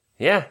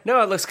Yeah,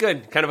 no, it looks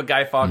good. Kind of a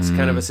Guy Fawkes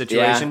kind of a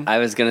situation. Yeah, I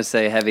was gonna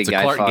say heavy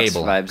Guy Clark Fawkes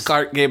Gable. vibes.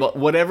 Clark Gable,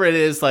 whatever it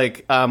is,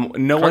 like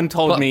no one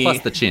told me. Plus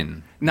the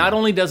chin. Not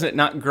only does it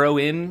not grow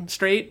in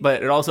straight,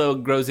 but it also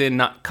grows in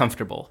not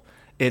comfortable.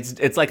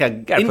 It's like a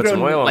Gotta put some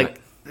ingrown, oil on like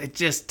it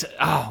just.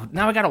 Oh,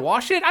 now I gotta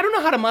wash it. I don't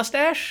know how to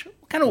mustache.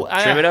 Kind of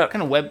Trim it up.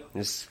 Kind of web.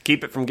 Just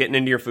keep it from getting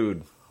into your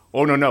food.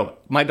 Oh no.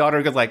 My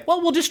daughter goes like,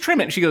 well, we'll just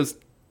trim it. And she goes,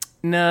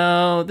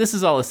 no, this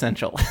is all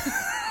essential.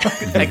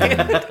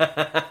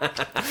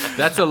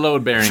 That's a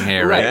load-bearing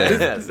hair right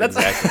there.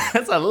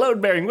 That's a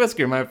load-bearing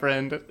whisker, my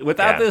friend.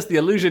 Without this, the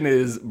illusion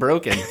is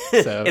broken.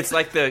 So. It's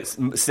like the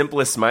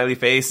simplest smiley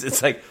face.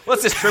 It's like,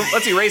 let's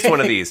erase one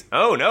of these.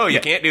 Oh, no, you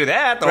can't do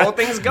that. The whole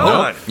thing's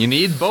gone. You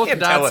need both Can't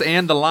tell dots it.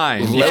 and the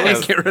line. You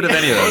can't get rid of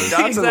any of those.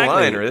 Dots in the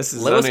line, or this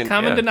is lowest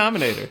common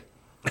denominator.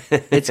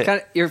 It's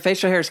kind of, your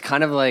facial hair is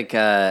kind of like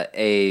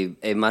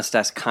a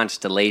mustache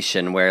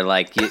constellation where,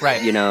 like,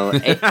 you know,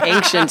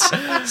 ancients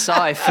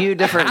saw a few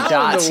different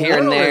dots here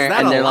and there,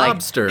 and they're like,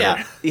 lobster?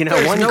 you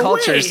know, one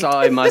culture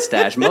saw a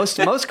mustache.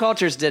 Most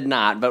cultures did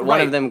not, but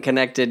one of them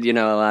connected, you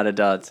know, a lot of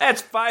dots.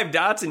 That's 5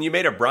 dots, and you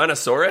made a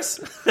brontosaurus?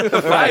 5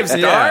 stars?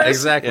 Yeah,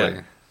 exactly.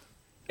 Yeah.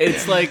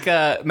 It's like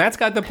Matt's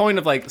got the point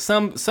of like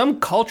some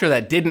culture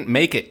that didn't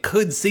make it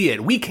could see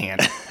it. We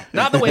can't.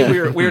 Not the way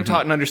we were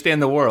taught and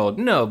understand the world.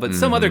 No, but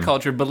some other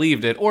culture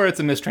believed it, or it's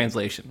a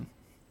mistranslation.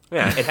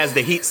 Yeah, it has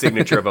the heat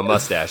signature of a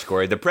mustache,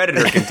 Corey. The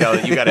predator can tell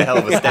that you got a hell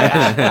of a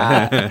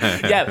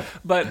stash. Yeah,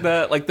 but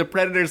the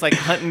predator's like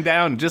hunting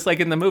down, just like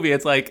in the movie.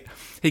 It's like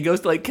he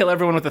goes to like kill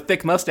everyone with a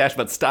thick mustache,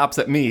 but stops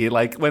at me.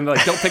 Like when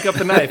like don't pick up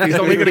the knife, he's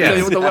only going to kill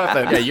you with a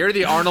weapon. Yeah, you're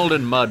the Arnold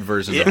and Mud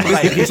version of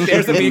Right, he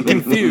stares at me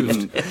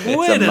confused.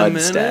 Wait a mud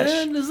minute,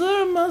 stache. is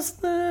there a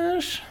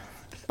mustache?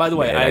 By the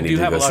way, Man, I need do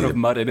to have go a lot see of it.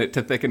 mud in it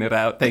to thicken it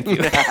out. Thank you.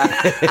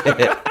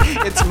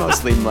 It's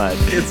mostly mud.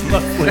 It's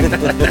mostly.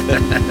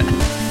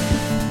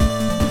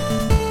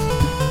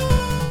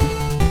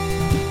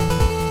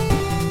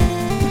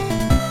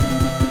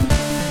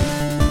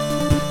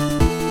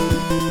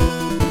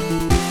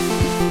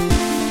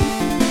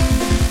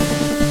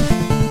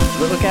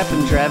 Little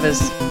Captain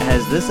Travis,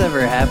 has this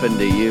ever happened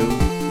to you?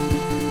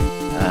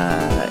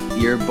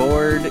 You're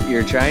bored,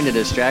 you're trying to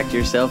distract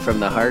yourself from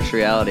the harsh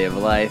reality of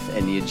life,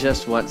 and you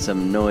just want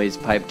some noise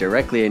piped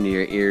directly into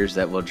your ears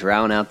that will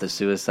drown out the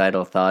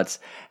suicidal thoughts.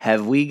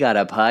 Have we got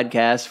a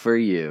podcast for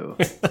you?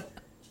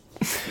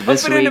 Pump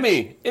it into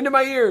me, into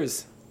my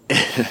ears.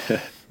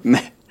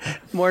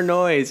 More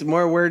noise,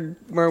 more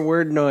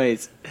word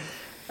noise.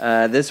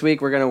 This week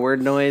we're gonna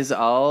word noise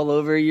all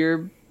over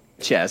your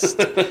chest.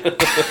 Because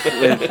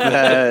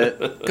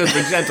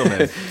we're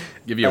gentlemen.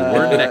 Give you a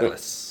word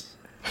necklace.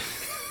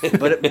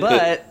 But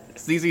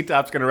ZZ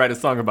Top's going to write a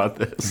song about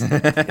this.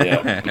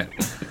 Yeah.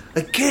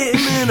 I came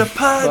in a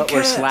podcast. But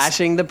we're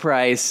slashing the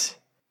price.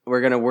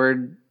 We're going to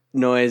word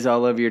noise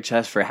all over your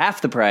chest for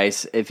half the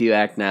price if you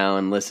act now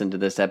and listen to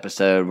this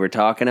episode. We're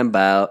talking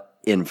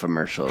about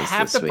infomercials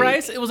Half this the week.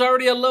 price? It was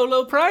already a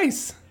low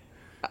price.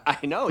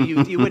 I know.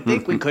 You would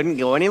think we couldn't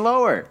go any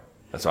lower.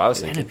 That's what I was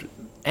thinking.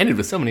 Ended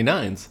with so many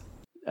nines.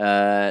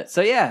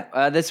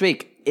 This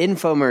week,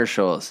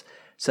 infomercials.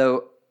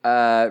 So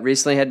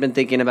recently had been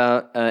thinking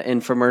about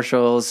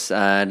infomercials.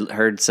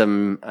 Heard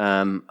some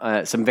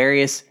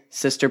various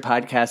sister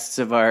podcasts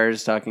of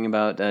ours talking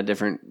about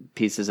different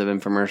pieces of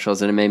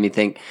infomercials, and it made me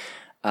think,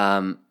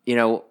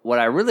 what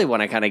I really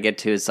want to kind of get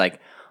to is like,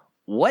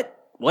 what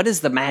is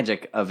the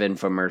magic of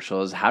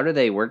infomercials? How do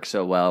they work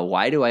so well?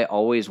 Why do I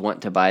always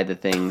want to buy the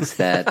things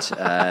that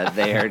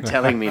they are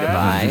telling me to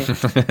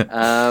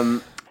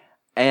buy?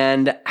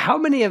 And how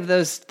many of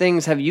those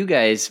things have you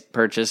guys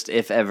purchased,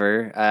 if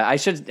ever?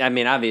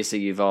 Obviously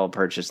you've all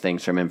purchased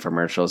things from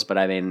infomercials, but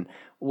I mean,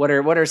 what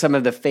are some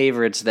of the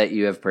favorites that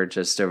you have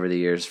purchased over the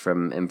years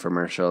from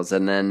infomercials?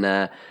 And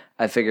then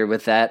I figured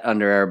with that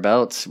under our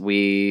belts,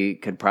 we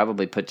could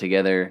probably put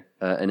together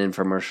an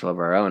infomercial of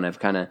our own. I've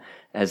kind of,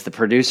 as the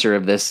producer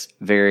of this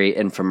very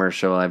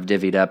infomercial, I've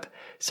divvied up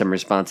some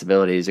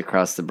responsibilities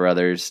across the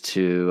brothers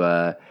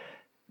to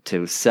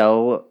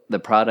sell the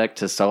product,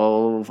 to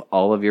solve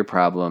all of your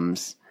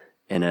problems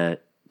in a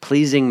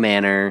pleasing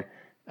manner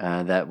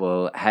that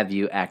will have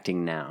you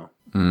acting now.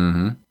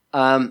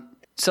 Mm-hmm.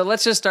 So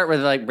let's just start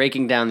with like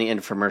breaking down the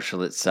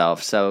infomercial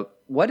itself. So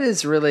what do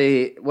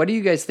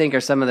you guys think are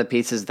some of the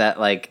pieces that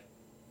like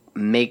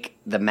make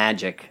the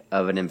magic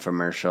of an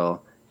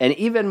infomercial? And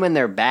even when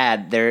they're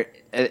bad, the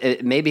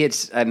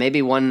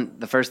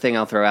first thing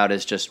I'll throw out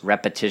is just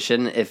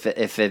repetition.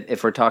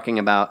 If we're talking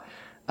about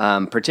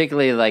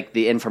particularly like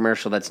the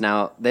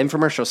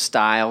infomercial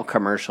style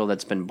commercial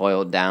that's been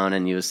boiled down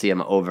and you'll see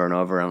them over and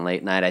over on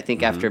late night. I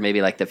think after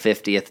maybe like the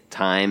 50th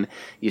time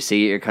you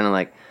see it, you're kind of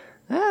like,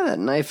 that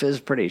knife is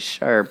pretty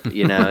sharp,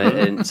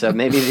 and so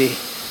maybe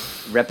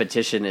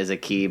repetition is a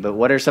key, but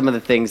what are some of the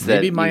things that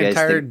Maybe my you guys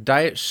entire think?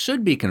 diet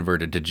should be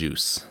converted to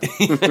juice.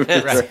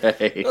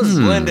 Right. Those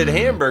blended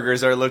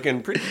hamburgers are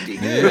looking pretty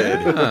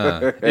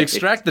good.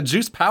 Extract the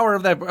juice power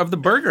of the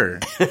burger.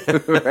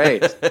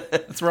 Right.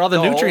 That's where all the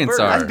whole nutrients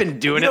burger. are. I've been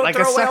doing You it don't like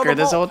a throw away all sucker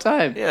the this bulk. whole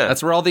time. Yeah.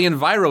 That's where all the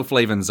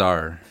enviroflavins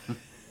are.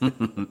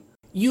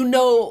 You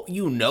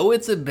know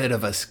it's a bit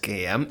of a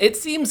scam. It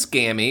seems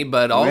scammy,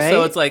 but also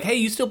Right? it's like, hey,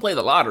 you still play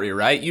the lottery,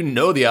 right? You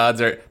know the odds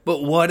are,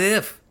 but what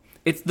if?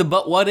 It's the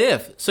but what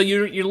if. So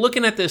you're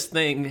looking at this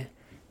thing,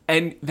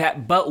 and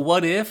that but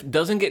what if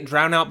doesn't get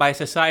drowned out by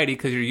society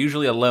because you're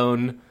usually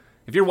alone.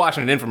 If you're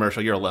watching an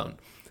infomercial, you're alone.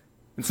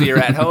 And so you're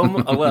at home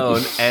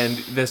alone, and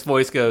this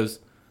voice goes,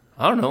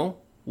 I don't know,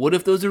 what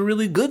if those are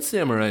really good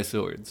samurai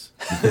swords?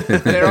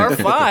 There are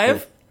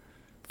 5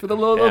 for the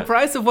low Yeah.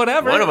 price of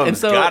whatever. One of And them's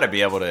so got to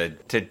be able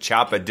to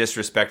chop a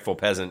disrespectful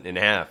peasant in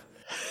half.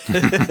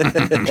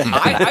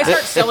 I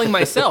start selling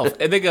myself,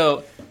 and they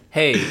go,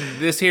 "Hey,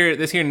 this here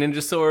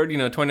ninja sword,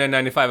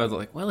 $29.95." I was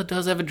like, "Well, it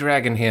does have a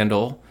dragon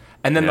handle,"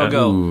 and then they'll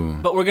go,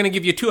 "But we're gonna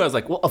give you 2." I was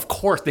like, "Well, of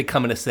course they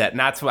come in a set, and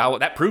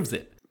that proves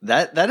it."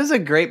 That is a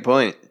great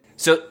point.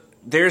 So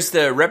there's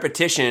the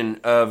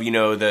repetition of,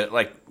 the,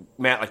 like,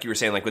 Matt, like you were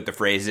saying, like with the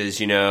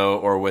phrases,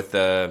 or with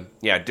the,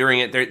 during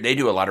it, they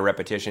do a lot of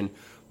repetition.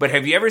 But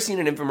have you ever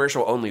seen an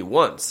infomercial only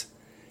once?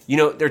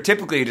 They're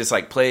typically just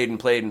like played and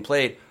played and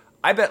played.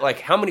 I bet like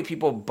how many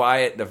people buy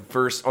it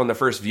on the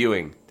first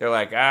viewing? They're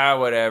like,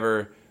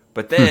 whatever.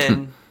 But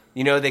then,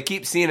 they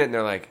keep seeing it and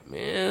they're like,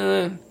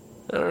 man,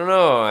 I don't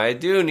know. I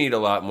do need a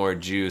lot more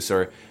juice.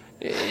 Or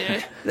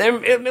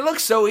it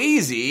looks so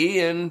easy,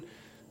 and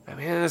I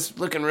mean, it's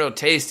looking real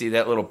tasty,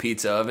 that little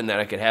pizza oven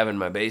that I could have in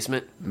my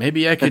basement.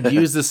 Maybe I could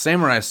use the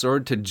samurai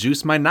sword to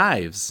juice my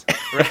knives.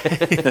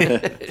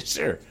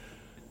 Sure.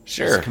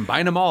 Just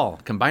combine them all.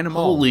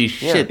 Holy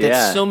shit, that's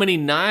Yeah. so many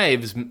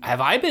knives. Have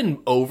I been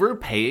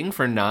overpaying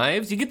for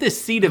knives? You get this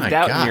seed of My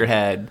doubt in God. your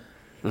head.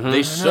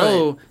 They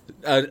show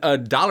a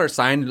dollar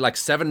sign like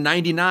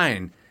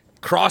 $7.99.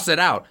 Cross it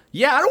out.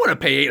 Yeah, I don't want to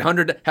pay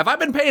 $800. Have I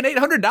been paying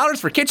 $800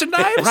 for kitchen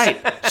knives?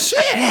 Right.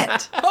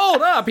 Shit.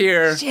 Hold up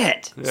here.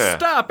 Shit. Yeah.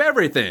 Stop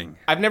everything.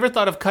 I've never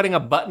thought of cutting a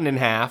button in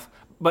half,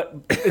 but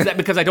is that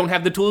because I don't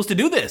have the tools to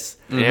do this?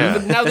 Yeah.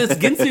 But now this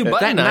Ginsu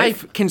button That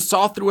knife can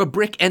saw through a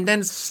brick and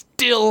then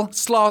still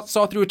saw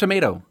through a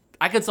tomato.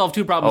 I could solve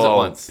 2 problems at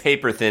once.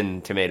 paper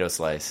thin tomato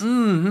slice.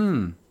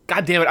 God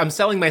damn it, I'm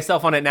selling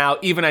myself on it now,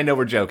 even I know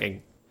we're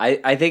joking.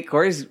 I think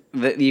Corey's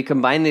that you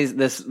combine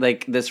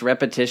this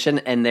repetition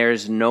and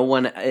there's no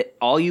one.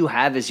 All you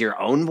have is your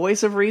own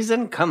voice of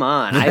reason. Come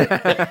on,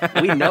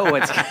 we know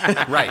what's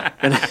Right.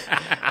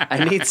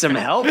 I need some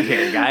help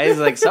here, guys.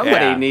 Like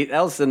somebody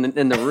else in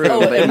the room.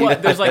 Oh, but and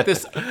what? There's like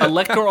this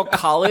electoral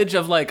college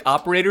of like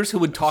operators who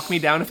would talk me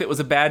down if it was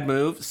a bad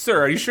move.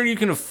 Sir, are you sure you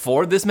can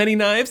afford this many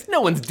knives?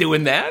 No one's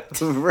doing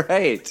that.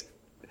 right.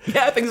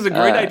 Yeah, I think it's a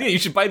great idea. You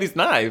should buy these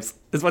knives,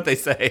 is what they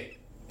say.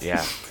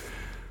 Yeah.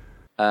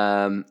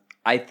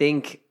 I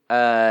think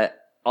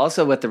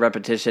also with the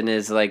repetition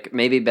is like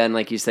maybe Ben,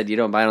 like you said, you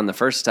don't buy it on the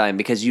first time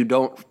because you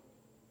don't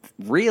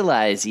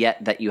realize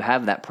yet that you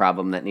have that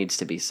problem that needs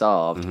to be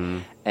solved.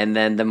 And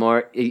then the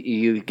more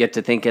you get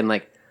to thinking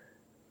like,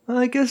 well,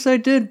 I guess I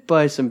did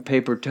buy some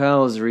paper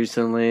towels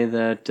recently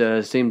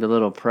that seemed a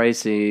little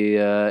pricey.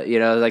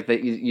 Like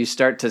that you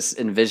start to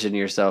envision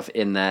yourself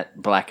in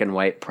that black and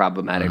white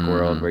problematic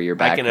world where you're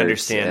back. I can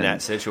understand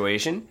that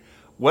situation.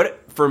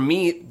 What for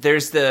me,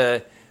 there's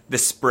the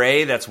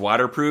spray that's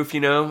waterproof,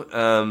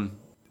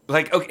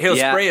 like, okay, he'll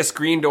spray a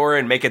screen door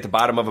and make it the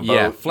bottom of a boat.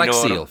 Yeah, Flex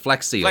Seal.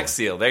 Flex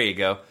Seal, there you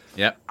go.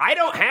 Yep. I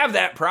don't have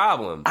that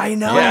problem. I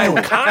know. Yeah,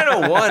 I kind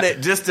of want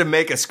it just to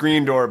make a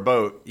screen door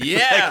boat.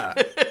 Yeah.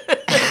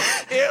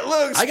 It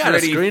looks I got a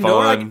pretty screen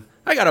fun. door.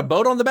 I got a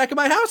boat on the back of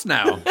my house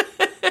now.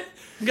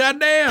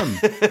 Goddamn.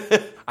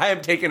 I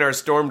am taking our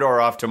storm door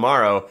off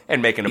tomorrow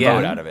and making a Yeah.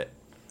 boat out of it.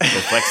 With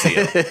Flex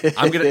Seal.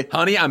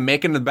 I'm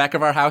making the back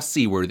of our house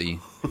seaworthy.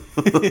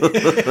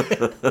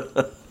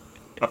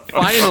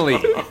 Finally.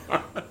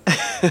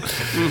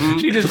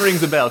 She just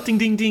rings a bell. Ding,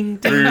 ding, ding,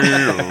 ding.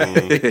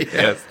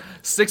 Yes.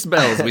 6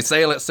 bells. We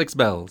sail at 6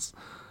 bells.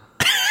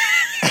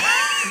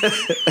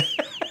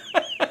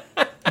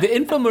 The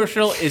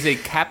infomercial is a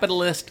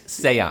capitalist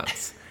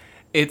seance.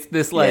 It's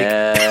this like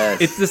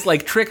Yes. it's this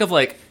like trick of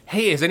like,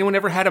 hey, has anyone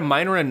ever had a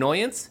minor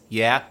annoyance?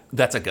 Yeah,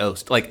 that's a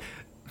ghost. Like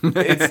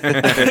it's instantly.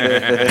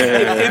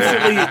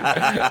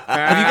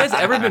 Have you guys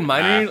ever been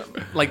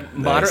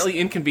moderately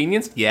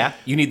inconvenienced? Yeah,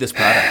 you need this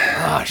product.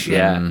 Oh shit.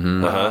 Yeah.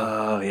 Mm-hmm.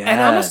 Oh yeah. And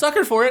I'm a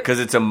sucker for it.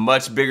 Because it's a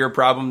much bigger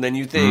problem than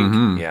you think.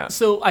 Mm-hmm. Yeah.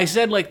 So I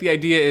said like the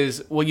idea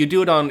is, well, you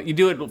do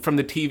it from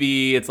the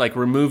TV. It's like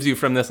removes you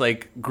from this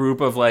like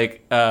group of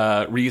like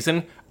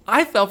reason.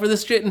 I fell for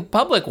this shit in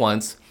public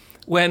once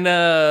when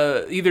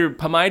either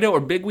Pamido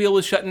or Big Wheel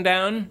was shutting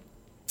down.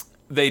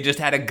 They just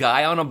had a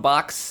guy on a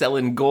box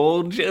selling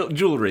gold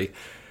jewelry.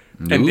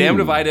 And damned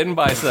if I didn't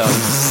buy some.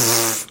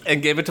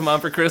 And gave it to Mom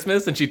for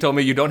Christmas. And she told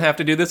me, you don't have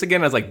to do this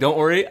again. I was like, don't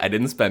worry, I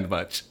didn't spend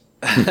much.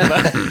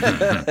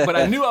 But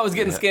I knew I was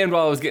getting scammed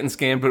while I was getting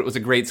scammed, but it was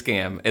a great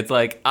scam. It's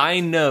like, I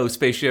know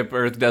Spaceship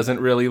Earth doesn't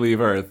really leave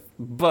Earth,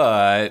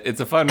 but it's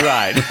a fun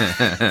ride.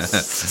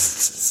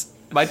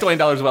 My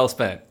 $20 well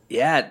spent.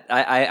 Yeah,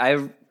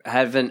 I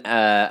haven't.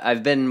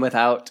 I've been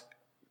without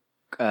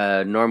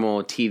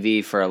normal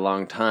TV for a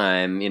long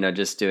time. You know,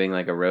 just doing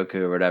like a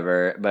Roku or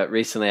whatever. But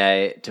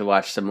recently, to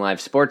watch some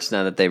live sports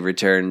now that they've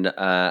returned,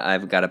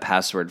 I've got a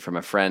password from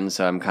a friend,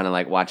 so I'm kind of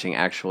like watching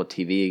actual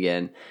TV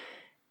again.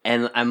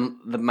 And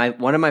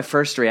one of my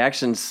first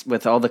reactions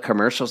with all the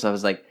commercials, I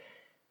was like,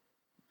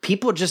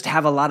 people just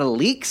have a lot of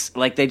leaks.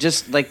 Like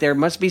there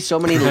must be so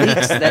many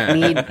leaks that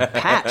need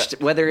patched.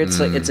 Whether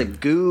it's it's a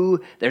goo,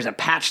 there's a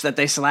patch that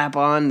they slap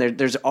on.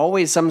 There's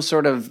always some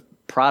sort of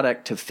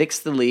product to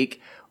fix the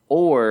leak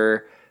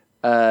or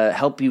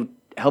help you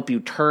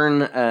turn.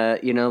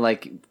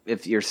 Like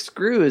if your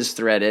screw is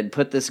threaded,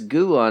 put this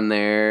goo on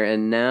there,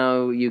 and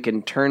now you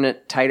can turn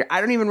it tighter.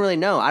 I don't even really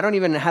know. I don't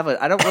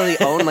really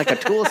own like a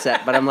tool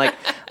set, but I'm like,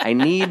 I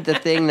need the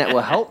thing that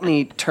will help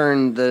me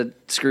turn the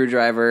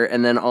screwdriver,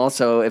 and then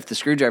also if the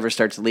screwdriver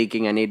starts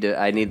leaking, I need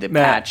the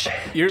patch.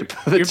 You're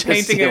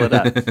painting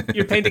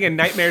a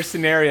nightmare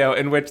scenario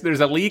in which there's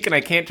a leak and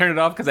I can't turn it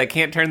off because I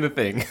can't turn the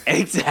thing.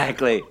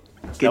 Exactly.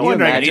 Can you you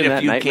imagine need a that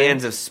few nightmare?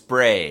 cans of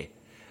spray.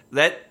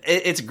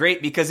 It's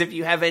great because if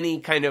you have any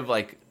kind of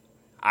like,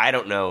 I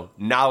don't know,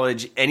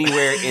 knowledge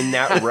anywhere in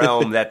that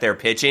realm that they're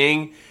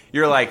pitching,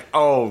 you're like,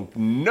 oh,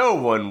 no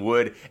one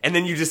would. And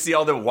then you just see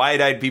all the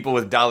wide-eyed people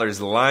with dollars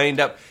lined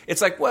up.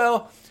 It's like,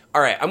 well,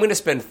 all right, I'm going to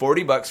spend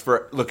 $40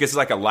 for, look, this is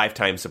like a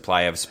lifetime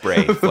supply of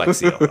spray Flex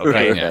Seal,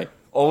 okay? Right. Yeah.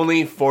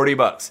 Only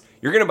 $40.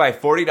 You're going to buy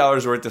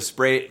 $40 worth of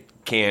spray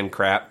can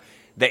crap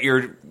that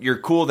you're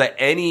cool that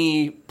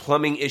any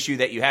plumbing issue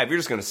that you have, you're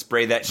just going to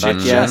spray that shit.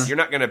 Yes. You're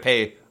not going to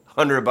pay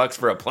 $100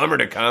 for a plumber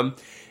to come.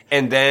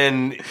 And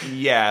then,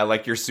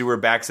 like your sewer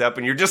backs up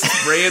and you're just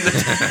spraying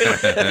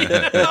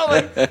the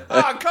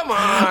oh, come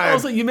on.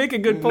 Also, you make a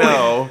good point.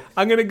 No.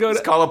 I'm going to go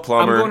Let's call a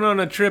plumber. I'm going on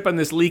a trip on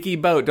this leaky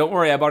boat. Don't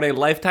worry, I bought a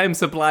lifetime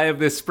supply of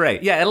this spray.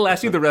 Yeah, it'll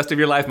last you the rest of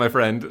your life, my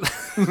friend.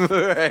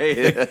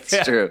 Right,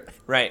 that's true.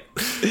 Right.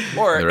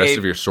 Or The rest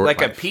of your short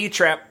like life. a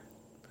P-trap,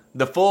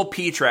 the full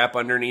P-trap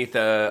underneath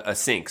a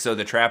sink. So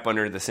the trap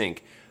under the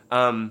sink.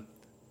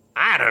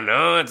 I don't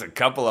know, it's a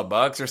couple of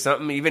bucks or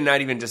something. Even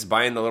not even just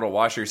buying the little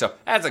washer yourself.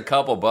 That's a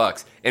couple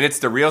bucks. And it's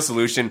the real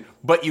solution.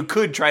 But you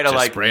could try to Just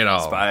like spray it all.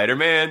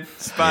 Spider-Man.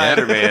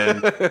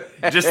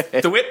 Just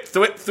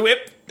thwip.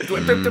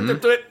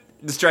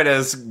 Just try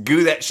to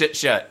goo that shit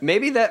shut.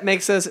 Maybe that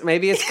makes us.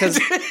 Maybe it's because.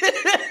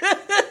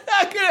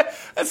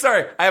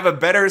 Sorry, I have a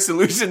better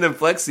solution than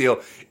Flex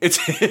Seal.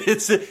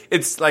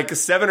 It's like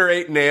 7 or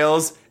 8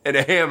 nails and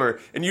a hammer,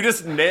 and you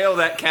just nail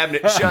that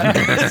cabinet shut.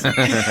 You don't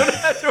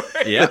have to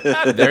worry Yeah,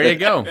 about it there you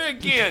go.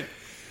 again.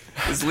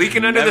 It's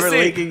leaking under the Never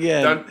sink. leak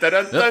again. Dun, dun,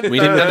 dun, dun, We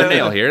need another dun.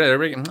 nail here.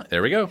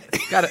 There we go.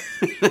 Got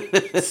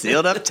it.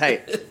 Sealed up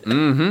tight.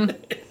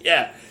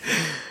 Yeah.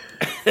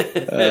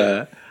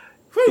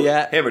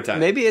 Yeah, Hammer time.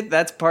 Maybe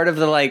that's part of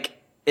the like.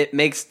 It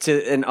makes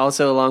and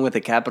also along with the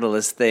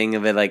capitalist thing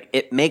of it, like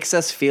it makes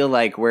us feel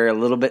like we're a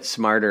little bit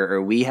smarter, or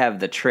we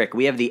have the trick,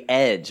 we have the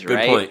edge, Good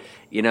right? point.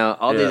 You know,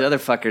 all these other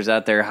fuckers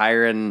out there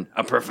hiring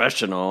a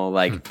professional.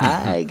 Like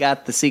I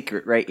got the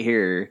secret right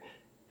here,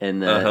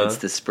 and it's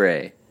the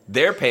spray.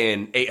 They're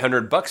paying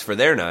 $800 for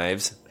their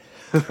knives.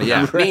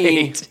 Yeah.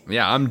 Me.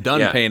 Yeah, I'm done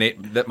Yeah.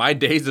 paying my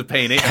days of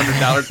paying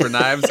 $800 for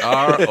knives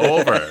are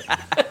over.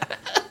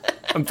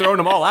 I'm throwing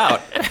them all out.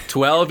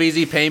 12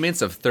 easy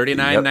payments of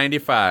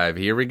 $39.95.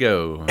 Here we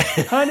go.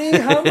 Honey,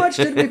 how much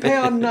did we pay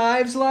on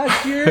knives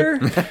last year?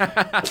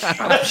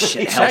 Oh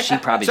shit! Hell, she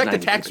probably Check the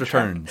not tax even keeping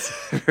track. returns.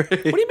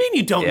 What do you mean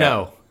you don't Yeah.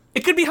 know?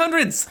 It could be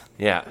hundreds.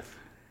 Yeah.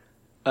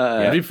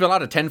 Did we fill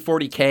out a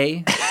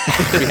 1040K?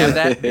 Do we have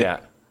that? Yeah.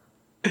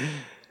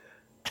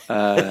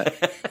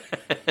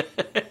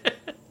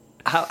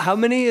 How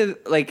many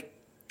like?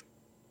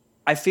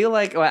 I feel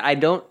like I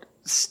don't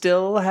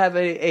still have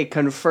a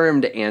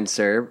confirmed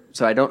answer,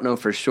 so I don't know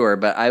for sure.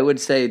 But I would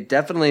say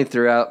definitely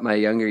throughout my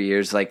younger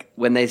years, like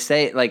when they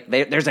say like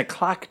there's a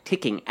clock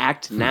ticking,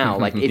 act now.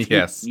 Like if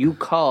Yes. you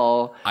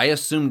call, I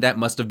assumed that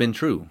must have been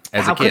true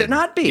as how a kid. could it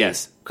not be?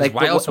 Yes. 'Cause Like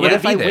why else what would it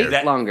if be I there?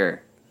 wait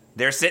longer?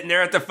 They're sitting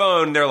there at the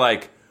phone. They're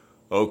like,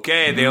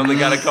 okay, they only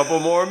got a couple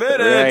more minutes.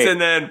 Right. And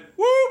then,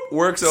 whoop,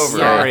 work's over.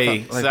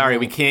 Sorry,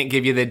 we can't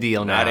give you the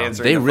deal now. Not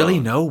answering They the really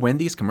phone. know when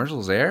these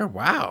commercials air?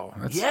 Wow.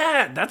 That's,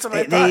 Yeah, that's what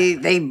I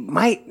thought. They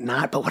might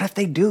not, but what if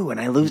they do and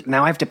I lose?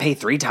 Now I have to pay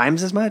 3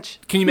 times as much.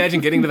 Can you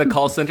imagine getting to the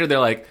call center? They're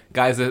like,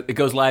 guys, it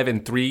goes live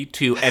in 3,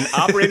 2, and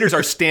operators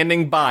are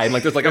standing by, and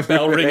like there's like a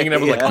bell ringing, and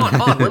everyone's like,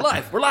 on, we're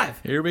live.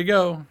 Here we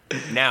go.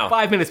 Now,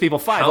 5 minutes, people.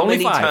 5, how only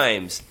many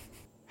 5.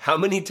 How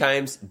many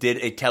times did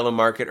a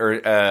telemarket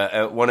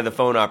or one of the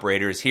phone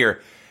operators hear,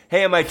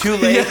 hey, am I too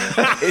late?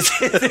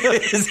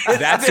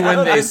 That's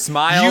when they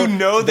smile. You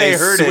know they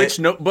heard it. switch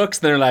notebooks.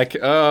 They're like,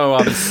 oh,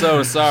 I'm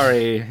so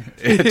sorry.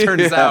 It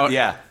turns out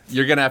Yeah.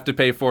 you're going to have to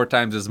pay 4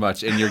 times as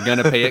much, and you're going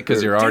to pay it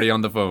because you're already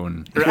on the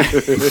phone. You're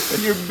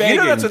begging. You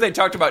know that's what they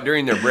talked about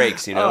during their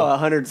breaks, you know? Oh,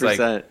 100%. It's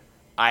like,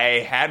 I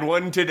had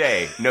one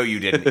today. No, you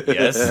didn't.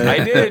 Yes,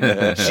 I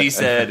did. She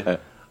said,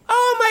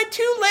 oh, am I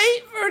too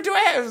late? Or do I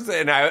have...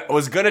 And I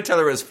was going to tell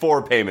her it was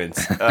 4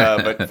 payments,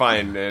 but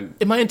fine. And,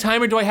 Am I in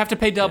time or do I have to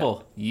pay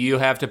double? You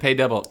have to pay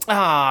double.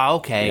 Ah,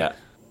 okay. yeah.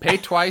 Pay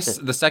twice.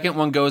 The second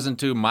one goes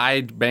into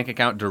my bank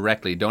account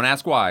directly. Don't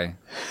ask why.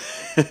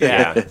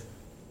 Yeah.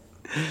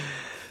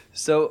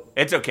 So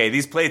It's okay.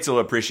 These plates will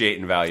appreciate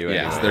in value.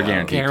 Yes, anyway. they're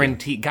guaranteed.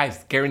 Guaranteed,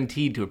 guys,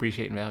 guaranteed to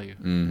appreciate in value.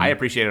 I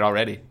appreciate it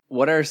already.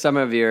 what are some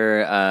of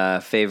your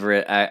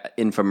favorite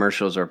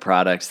infomercials or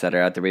products that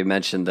are out there? We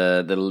mentioned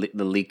the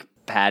leak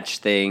patch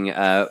thing.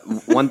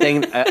 One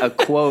thing, a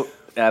quote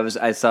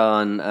I saw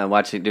on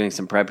watching doing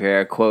some prep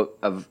here. A quote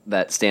of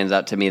that stands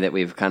out to me that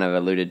we've kind of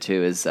alluded to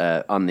is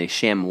on the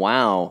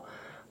ShamWow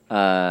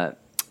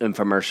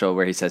infomercial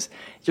where he says,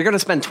 "You're going to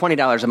spend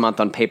 $20 a month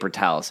on paper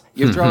towels.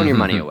 You're throwing your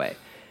money away."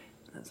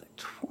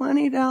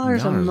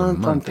 $20 a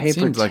month on paper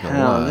seems like a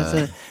towels.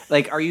 lot.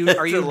 Like, are you a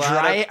lot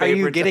dry? of Are you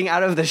paper getting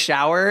out of the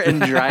shower and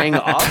drying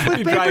off with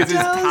He paper dries his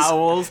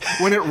towels?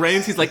 towels. When it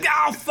rains, he's like,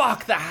 oh,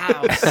 fuck the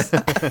house.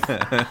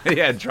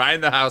 Yeah,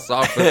 drying the house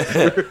off. Hey,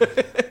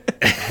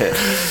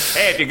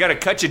 if you're going to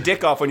cut your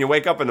dick off when you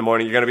wake up in the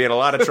morning, you're going to be in a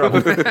lot of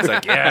trouble. It's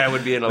like, yeah, I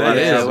would be in a lot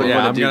of Yeah, I trouble. wouldn't Yeah,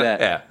 want I'm to do gonna- that.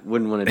 yeah.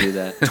 Wouldn't want to do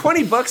that.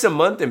 $20 a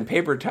month in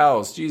paper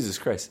towels. Jesus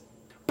Christ.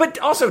 But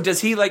also,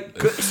 does he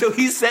so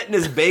he's setting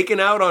his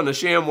bacon out on the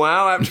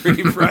ShamWow after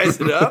he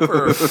fries it up?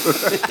 Or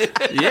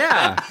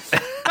Yeah.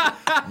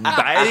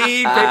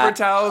 bye, paper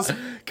towels?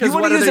 Because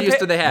what other use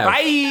do they have?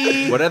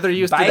 Bye. What other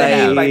use do Bye, they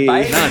have? bye,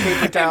 bye, None.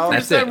 paper towels.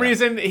 That's For some it.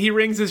 reason, he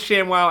rings his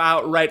ShamWow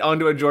out right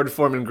onto a George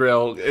Foreman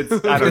grill.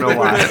 I don't know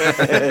why.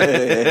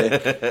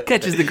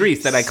 Catches the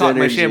grease that I caught in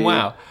my Synergy.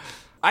 ShamWow.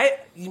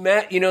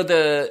 Matt,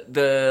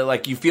 the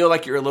like you feel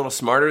like you're a little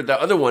smarter.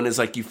 The other one is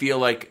like you feel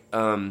like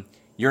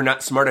you're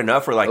not smart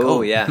enough, or like,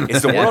 Oh, yeah.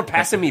 is the Yeah. world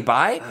passing me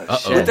by?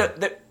 shit.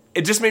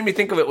 It just made me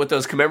think of it with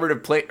those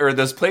commemorative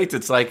those plates.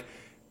 It's like,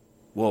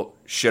 well,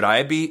 should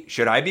I be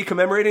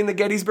commemorating the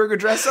Gettysburg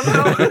Address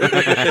somehow?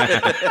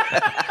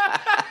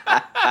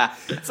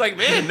 It's like,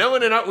 man,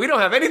 we don't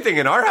have anything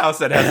in our house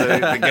that has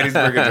the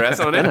Gettysburg Address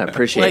on it. I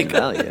appreciate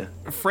value.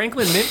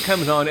 Franklin Mint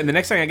comes on, and the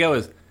next thing I go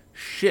is,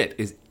 shit,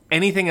 is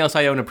anything else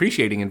I own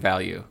appreciating in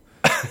value?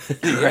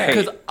 Right.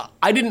 Because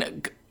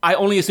I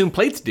only assume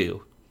plates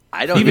do.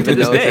 I don't Even to even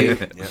this know day.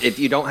 if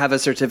you don't have a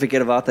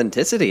certificate of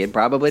authenticity, it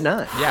probably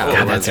not.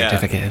 Yeah. that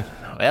certificate.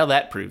 Well,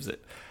 that proves it.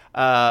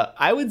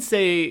 I would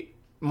say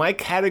my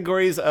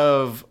categories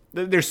of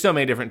there's so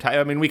many different types.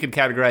 I mean, we could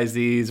categorize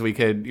these. We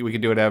could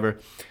do whatever.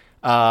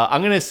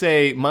 I'm gonna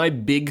say my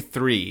big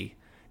 3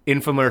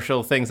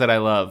 infomercial things that I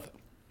love.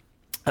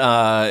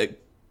 And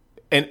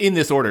in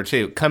this order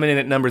too. Coming in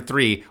at number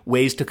 3,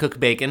 ways to cook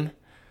bacon.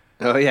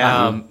 Oh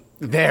yeah.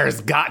 There's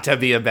got to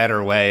be a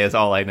better way, is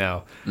all I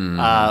know.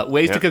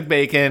 Ways to cook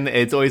bacon.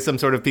 It's always some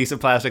sort of piece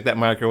of plastic that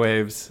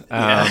microwaves.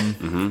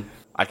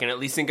 I can at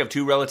least think of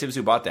 2 relatives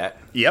who bought that.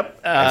 Yep.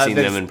 I've seen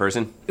them in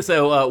person.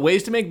 So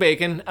ways to make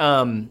bacon.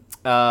 The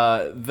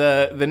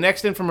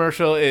next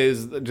infomercial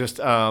is just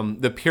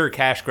the pure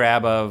cash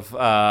grab of.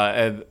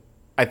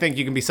 I think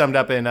you can be summed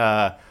up in.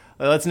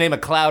 Let's name a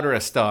cloud or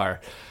a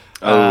star.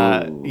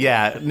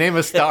 Yeah, name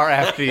a star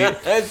after you.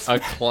 A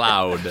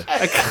cloud.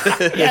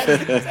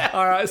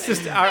 Our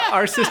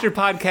sister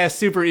podcast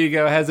Super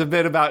Ego has a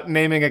bit about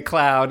naming a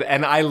cloud,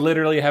 and I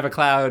literally have a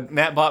cloud.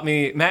 Matt bought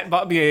me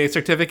a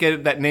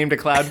certificate that named a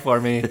cloud for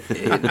me. The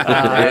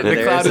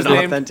There's cloud is an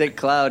named. authentic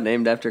cloud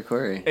named after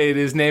Corey. It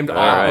is named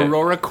right.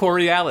 Aurora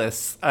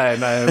Coriolis,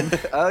 and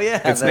Oh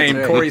yeah, It's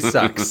named Corey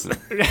Sucks.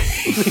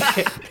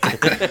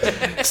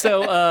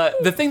 so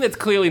the thing that's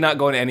clearly not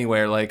going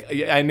anywhere. Like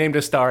I named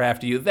a star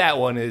after you.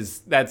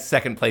 That's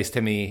second place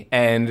to me,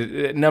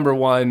 and number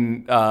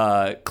 1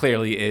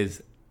 clearly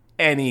is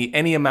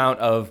any amount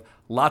of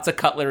lots of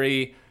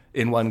cutlery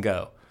in one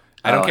go.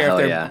 I don't Oh, care if hell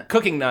they're yeah.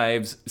 cooking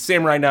knives,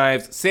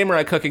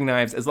 samurai cooking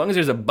knives. As long as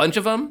there's a bunch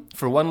of them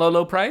for one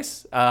low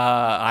price,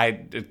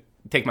 I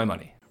take my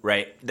money.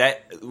 Right.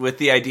 That with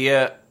the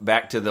idea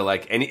back to the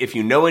if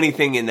you know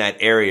anything in that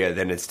area,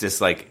 then it's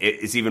just like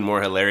it's even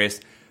more hilarious.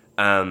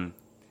 I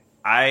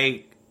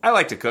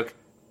like to cook.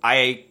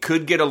 I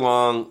could get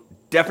along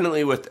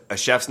definitely with a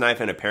chef's knife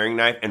and a paring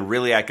knife, and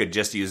really I could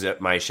just use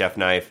my chef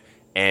knife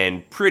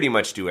and pretty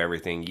much do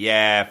everything.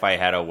 Yeah, if I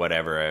had a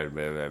whatever,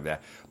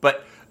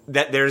 but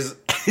that there's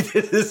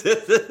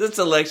a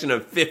selection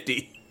of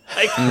 50.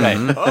 Like, Right.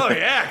 Oh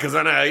yeah, because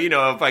then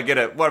if I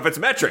get what if it's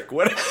metric?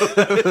 What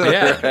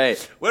Yeah.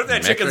 Right. what if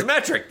that Metric. chicken's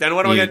metric? Then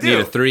what am I You gonna need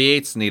do? a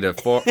 3/8, need a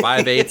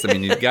 5/8. I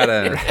mean, you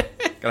gotta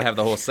have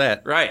the whole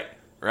set. Right.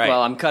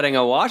 Well, I'm cutting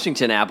a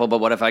Washington apple, but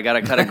what if I got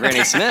to cut a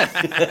Granny Smith?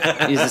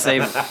 Use the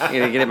same. You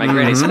gotta get my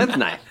Granny Smith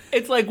knife.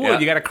 It's like wood. Yeah.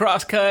 You got a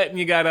cross cut and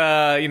you got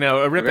a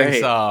ripping Right.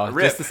 saw.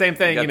 Rip. Just the same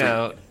thing, You got you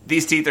know.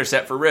 these teeth are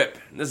set for rip.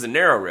 This is a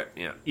narrow rip.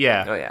 Yeah.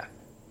 Yeah. Oh yeah.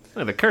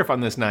 Look at the kerf on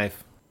this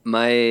knife.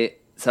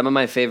 Some of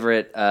my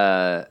favorite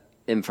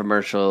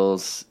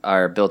infomercials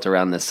are built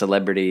around the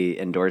celebrity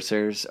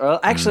endorsers. Well,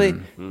 actually,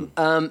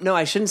 no,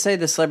 I shouldn't say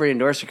the celebrity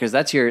endorser because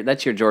that's your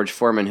George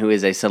Foreman, who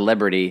is a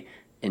celebrity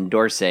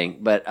endorsing,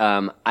 but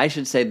I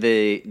should say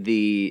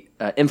the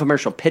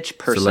infomercial pitch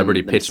person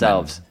Celebrity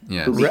themselves pitchman.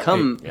 Yes. who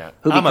become Yeah.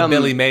 who I'm a become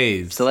Billy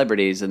Mays.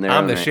 celebrities in their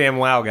I'm own the right.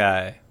 ShamWow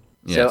guy.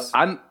 Yes.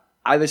 So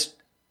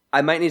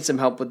I might need some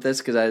help with this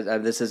because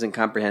this isn't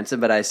comprehensive.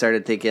 But I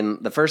started thinking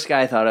the first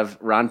guy I thought of,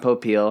 Ron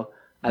Popeil.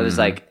 I was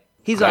like,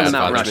 he's on the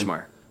Mount Godfather.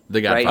 Rushmore,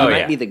 The guy. right? Oh, He yeah.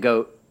 might be the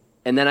GOAT.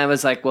 And then I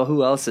was like, well,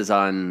 who else is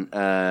on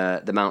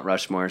the Mount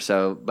Rushmore?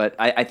 So, but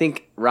I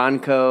think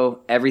Ronco,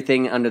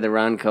 everything under the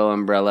Ronco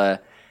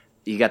umbrella.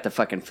 You got the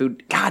fucking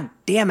food. God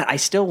damn it. I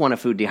still want a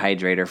food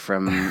dehydrator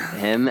from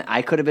him.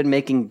 I could have been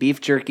making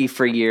beef jerky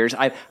for years.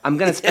 I'm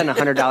going to spend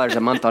 $100 a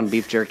month on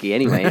beef jerky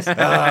anyways.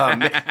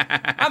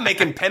 I'm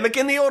making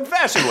pemmican the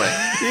old-fashioned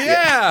way.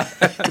 Yeah.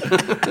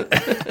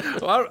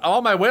 Well,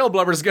 all my whale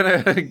blubber's gonna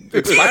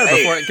expire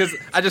before it because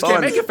I just can't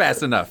make it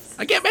fast enough.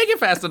 I can't make it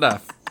fast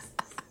enough.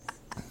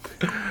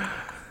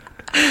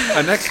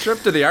 A next trip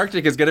to the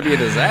Arctic is going to be a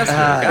disaster.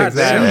 God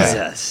exactly.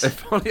 damn it. Jesus.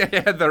 If only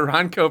I had the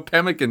Ronco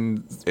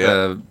pemmican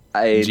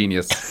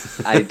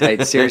genius. I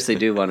seriously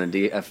do want a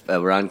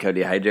Ronco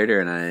dehydrator,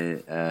 and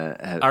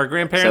I have, Our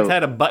grandparents so-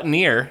 had a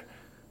buttoneer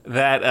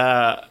that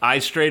I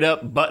straight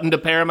up buttoned a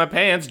pair of my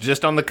pants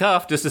just on the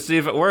cuff just to see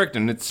if it worked,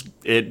 and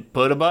it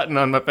put a button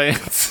on my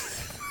pants.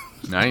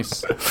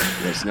 Nice.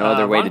 There's no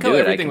other way to Ronco, do it. I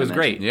everything can was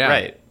imagine. great. Yeah.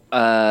 Right.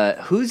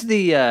 Who's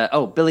the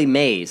Billy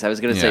Mays? I was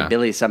going to say Yeah.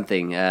 Billy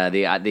something.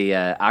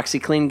 The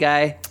OxyClean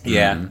guy.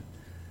 Yeah.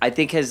 I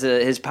think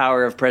his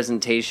power of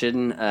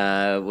presentation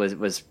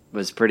was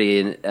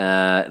pretty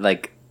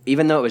like,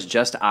 even though it was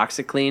just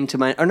OxyClean to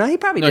my, or no, he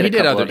probably No, did he a did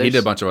couple other. others. He did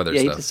a bunch of other Yeah,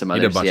 stuff. he did some He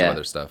others. did a bunch yeah. of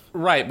other stuff.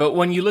 Right, but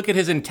when you look at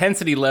his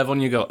intensity level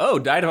and you go, "Oh,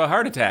 died of a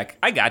heart attack,"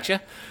 I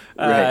gotcha.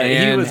 Right. He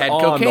And was had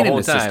on cocaine the in whole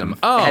his time. system.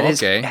 Oh,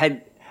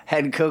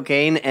 Had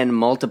cocaine and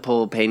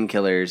multiple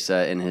painkillers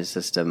in his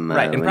system.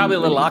 Right, and probably a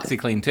little oxy.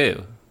 OxyClean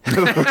too.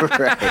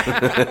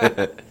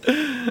 Right.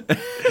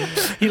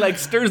 He like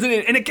stirs it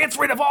in, and it gets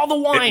rid of all the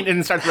wine,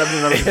 and starts rubbing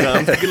it on his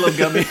gums. Get a little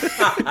gummy.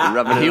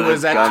 Rubbing it He on was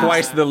his at gums.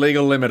 twice the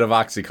legal limit of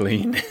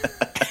OxyClean.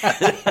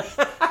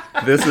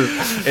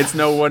 It's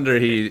no wonder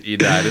he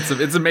died.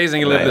 It's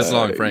amazing he lived this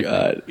long,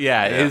 frankly.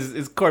 Yeah,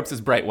 his corpse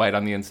is bright white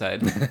on the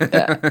inside.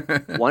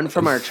 One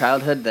from our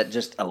childhood that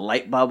just a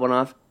light bulb went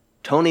off.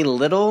 Tony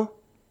Little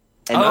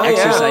and Oh,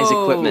 exercise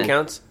yeah. equipment.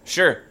 Counts?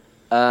 Sure.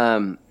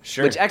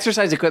 Sure. Which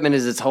exercise equipment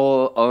is its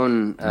whole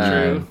own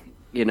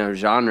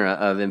genre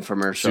of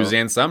infomercial.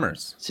 Suzanne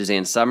Summers.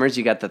 Suzanne Summers,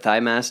 you got the Thigh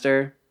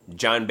Master.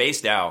 John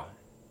Bastow.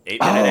 8-minute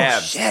Oh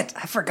abs. shit.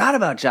 I forgot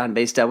about John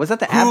Bastow. Was that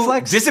the Who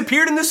Abflex?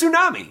 disappeared in the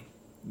tsunami.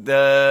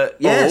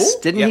 Yes.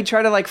 Oh? Didn't Yeah. he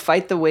try to like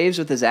fight the waves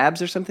with his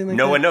abs or something like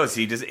that? No one knows.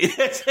 He just.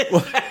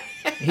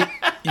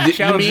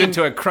 Challenged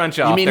into a crunch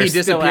off. You mean They're he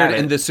still disappeared at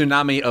in it. the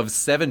tsunami of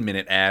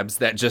 7-minute abs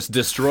that just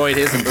destroyed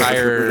his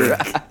entire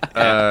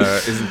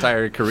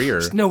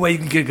career? No way you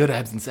can get good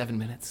abs in 7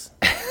 minutes.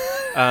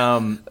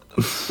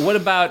 What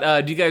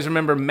about? Do you guys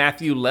remember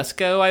Matthew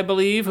Lesko? I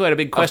believe who had a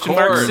big question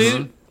mark course.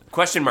 suit.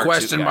 Question mark.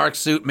 Question suit mark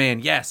suit man.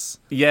 Yes.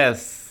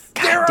 Yes.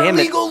 There are damn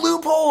it. legal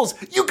loopholes.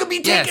 You could be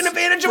taking Yes.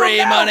 advantage of Free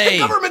them now. money. The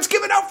government's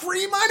giving out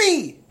free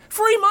money.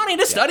 Free money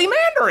to study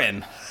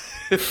Mandarin.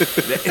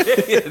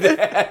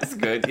 That's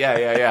good.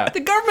 Yeah. The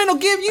government will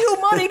give you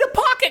money to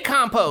pocket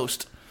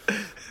compost.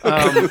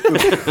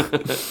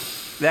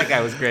 That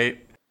guy was great.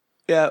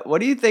 Yeah. What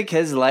do you think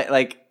his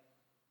like?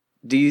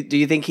 Do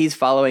you think he's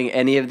following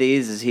any of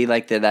these? Is he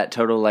like that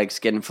total like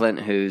skinflint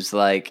who's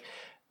like,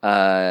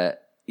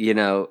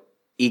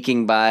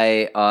 eking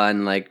by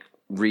on like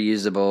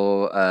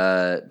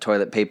reusable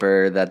toilet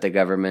paper that the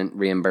government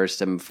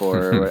reimbursed him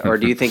for, or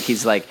do you think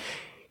he's like,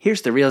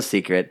 here's the real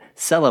secret: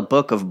 sell a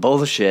book of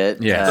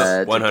bullshit.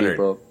 Yes. to 100.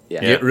 people.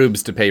 Yeah. Get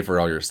Rubes to pay for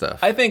all your stuff.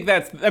 I think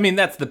that's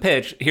the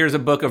pitch. Here's a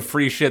book of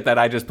free shit that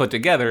I just put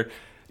together.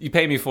 You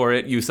pay me for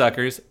it, you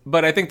suckers.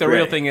 But I think the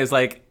real Right. thing is,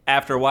 like,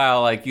 after a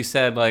while, like you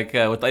said, like,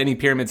 with any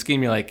pyramid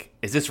scheme, you're like,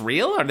 is this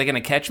real? Are they going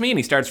to catch me? And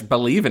he starts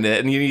believing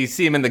it. And you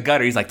see him in the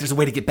gutter. He's like, there's a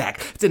way to get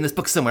back. It's in this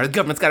book somewhere. The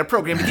government's got a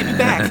program to get me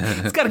back.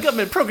 It's got a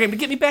government program to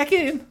get me back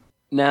in.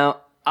 Now,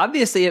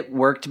 obviously, it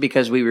worked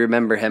because we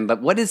remember him.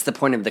 But what is the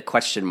point of the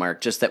question mark?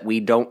 Just that we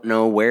don't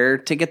know where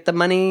to get the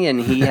money, and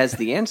he has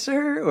the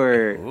answer,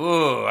 or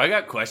Ooh, I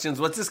got questions.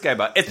 What's this guy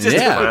about? It's just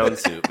Yeah. a clown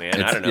suit,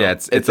 man. I don't know. Yeah,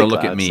 it's It's a a look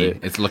at clown me. suit.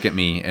 It's look at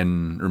me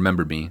and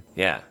remember me.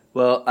 Yeah.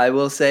 Well, I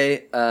will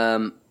say,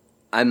 I'm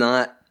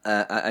not.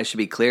 I should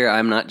be clear.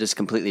 I'm not just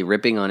completely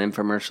ripping on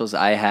infomercials.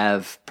 I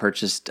have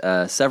purchased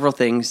several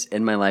things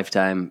in my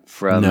lifetime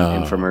from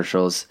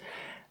infomercials.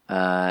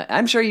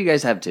 I'm sure you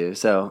guys have too.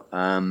 So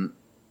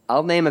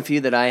I'll name a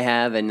few that I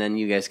have, and then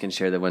you guys can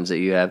share the ones that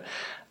you have.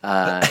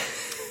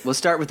 We'll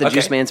start with the Okay,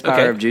 Juice Man's Power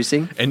okay. of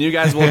Juicing. And you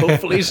guys will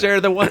hopefully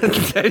share the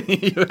ones that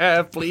you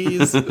have,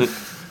 please.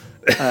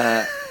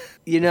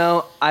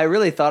 I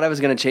really thought I was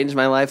going to change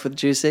my life with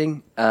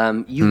juicing.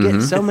 You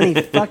get so many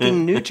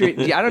fucking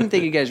nutrients. I don't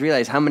think you guys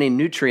realize how many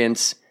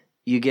nutrients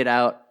you get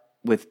out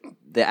with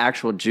the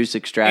actual juice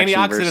extraction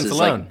Antioxidants versus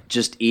alone. like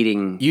just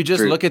eating. You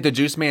just fruit. look at the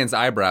juice man's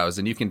eyebrows,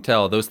 and you can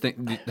tell those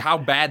things how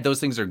bad those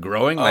things are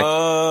growing. Like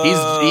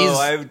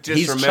I've just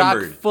he's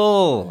remembered. chock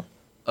full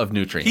of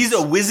nutrients. He's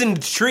a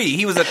wizened tree.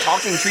 He was a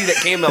talking tree that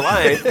came to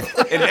life,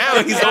 and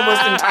now he's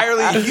almost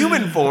entirely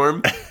human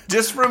form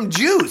just from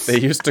juice. They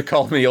used to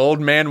call me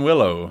Old Man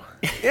Willow.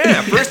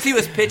 Yeah, first he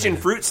was pitching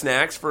fruit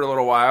snacks for a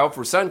little while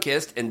for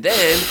Sunkist, and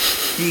then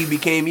he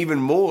became even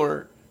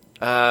more,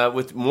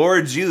 with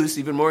more juice,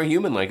 even more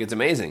human-like. It's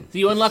amazing. So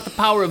you unlock the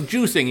power of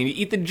juicing, and you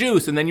eat the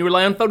juice, and then you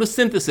rely on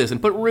photosynthesis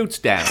and put roots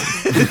down.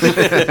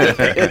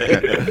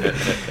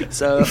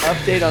 So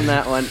update on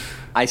that one.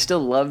 I still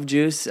love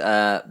juice,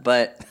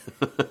 but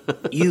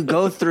you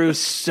go through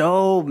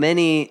so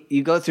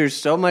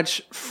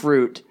much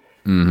fruit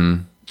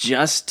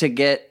just to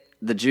get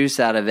the juice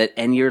out of it,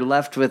 and you're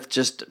left with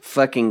just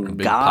fucking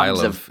big gobs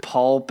pile of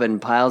pulp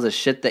and piles of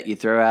shit that you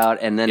throw out,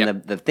 and then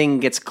Yep. the thing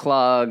gets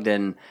clogged.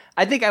 And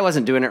I think I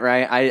wasn't doing it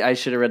right. I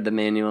should have read the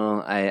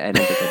manual. I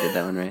don't think I did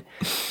that one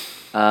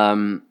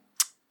right.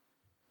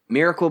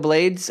 Miracle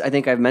Blades. I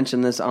think I've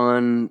mentioned this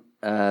on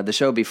the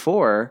show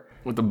before.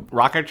 With the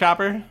rocker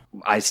chopper?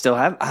 I still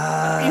have.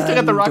 You still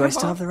got the rocker Do I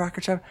still ball? have the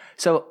rocker chopper?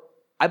 So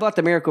I bought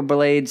the Miracle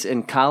Blades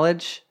in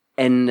college,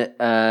 and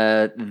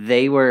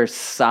they were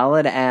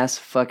solid ass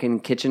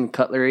fucking kitchen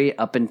cutlery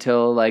up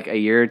until like a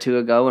year or two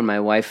ago, when my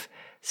wife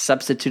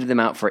substituted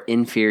them out for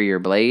inferior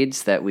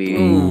blades that we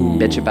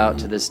bitch about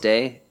to this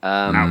day.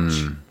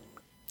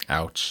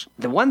 Ouch.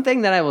 The one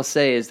thing that I will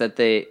say is that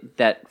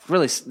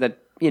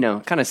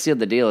kind of sealed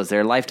the deal is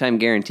their lifetime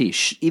guarantee.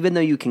 Even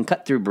though you can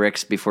cut through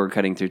bricks before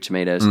cutting through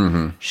tomatoes,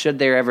 should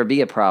there ever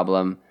be a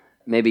problem,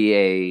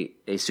 maybe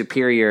a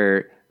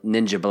superior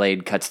ninja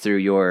blade cuts through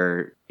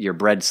your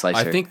bread slicer.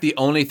 I think the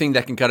only thing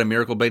that can cut a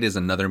Miracle Blade is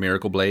another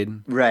Miracle Blade.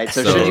 Right.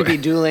 So should you be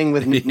dueling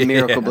with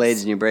Miracle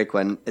Blades and you break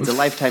one, it's a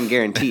lifetime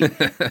guarantee.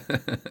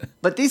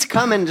 But these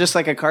come in just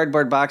like a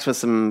cardboard box with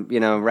some,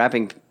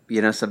 wrapping,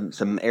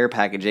 some air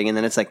packaging, and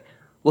then it's like,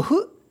 well,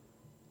 who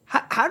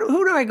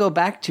do I go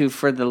back to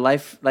for the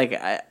life? Like,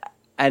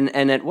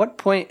 and at what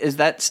point is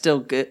that still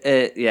good?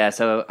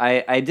 So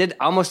I did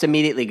almost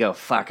immediately go,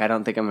 fuck, I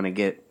don't think I'm going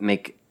to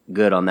make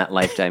good on that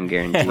lifetime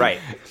guarantee. Right.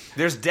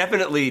 There's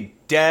definitely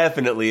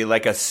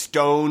like a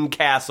stone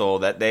castle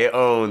that they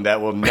own that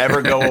will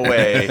never go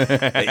away.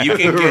 That you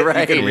can get,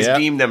 Right. you can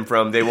redeem them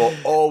from. They will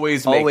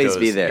always make Always those.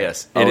 be there.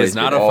 Yes. It Always is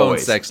not be a there. phone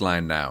Always. sex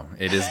line now.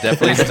 It is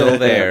definitely still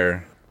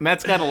there.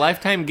 Matt's got a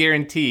lifetime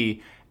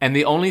guarantee, and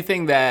the only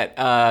thing that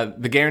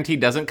the guarantee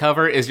doesn't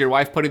cover is your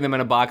wife putting them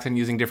in a box and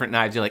using different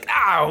knives. You're like,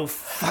 oh,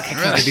 fuck, I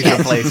can't get these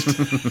replaced.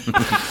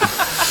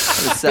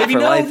 It's set Baby, for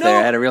no, life no. there.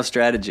 I had a real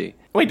strategy.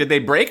 Wait, did they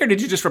break or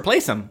did you just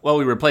replace them? Well,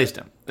 we replaced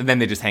them. And then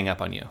they just hang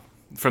up on you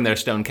from their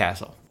stone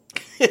castle.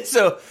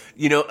 So,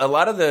 a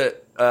lot of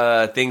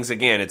the things,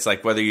 again, it's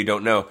like whether you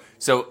don't know.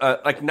 So,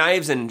 like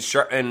knives and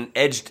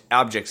edged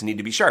objects need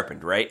to be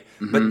sharpened, right?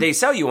 But they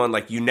sell you on,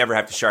 like, you never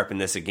have to sharpen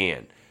this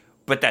again.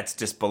 But that's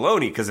just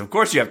baloney, because of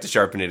course you have to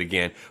sharpen it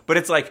again. But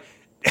it's like,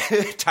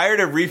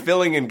 tired of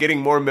refilling and getting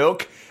more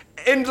milk?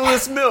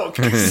 Endless milk.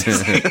 It's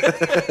just like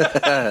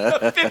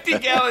a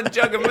 50-gallon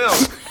jug of milk.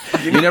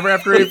 You never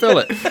have to refill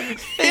it.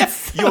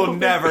 You'll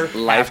never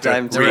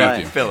Lifetime have to to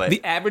life. refill it.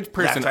 The average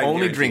person Lifetime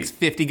only guarantee. drinks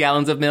 50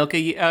 gallons of milk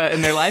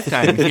in their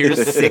lifetime.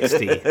 Here's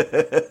 60.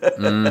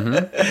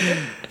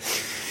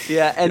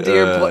 Yeah, and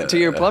to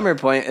your plumber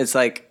point, it's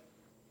like,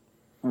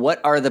 what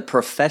are the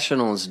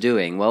professionals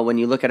doing? Well, when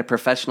you look at a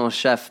professional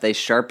chef, they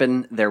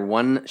sharpen their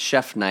one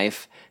chef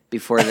knife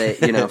before they,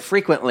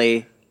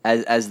 frequently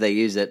as they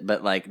use it.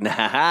 But like,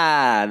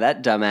 nah,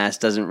 that dumbass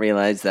doesn't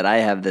realize that I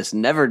have this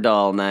never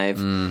dull knife.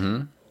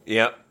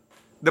 Yep.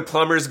 The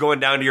plumber's going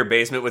down to your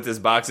basement with his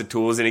box of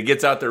tools, and he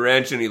gets out the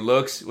wrench, and he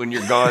looks when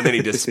you're gone, then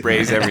he just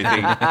sprays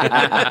everything.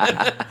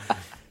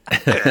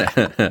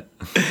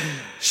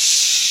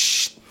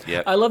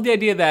 Yep. I love the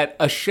idea that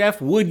a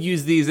chef would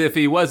use these if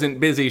he wasn't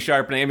busy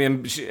sharpening. I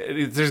mean,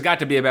 there's got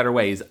to be a better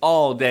way. He's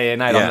all day and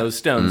night on those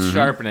stones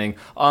sharpening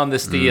on the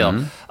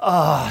steel.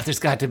 Oh, there's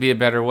got to be a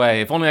better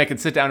way. If only I could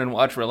sit down and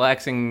watch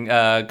relaxing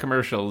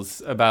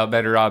commercials about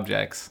better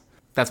objects.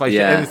 That's why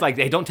and it's like,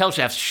 hey, don't tell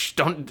chefs. Shh,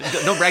 don't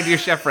brag to your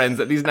chef friends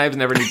that these knives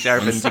never need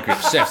sharpened.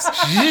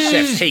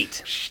 Chefs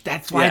hate.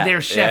 That's why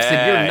they're chefs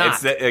and you're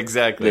not.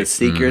 Exactly. The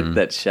secret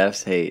that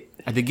chefs hate.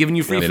 Are they giving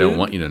you free They food? don't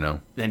want you to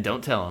know. Then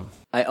don't tell them.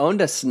 I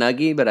owned a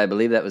Snuggie, but I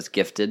believe that was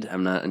gifted.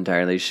 I'm not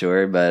entirely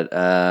sure, but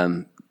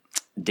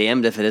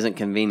damned if it isn't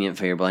convenient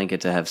for your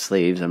blanket to have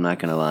sleeves. I'm not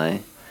going to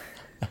lie.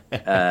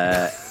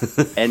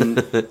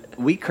 And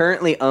we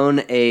currently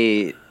own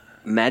a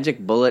Magic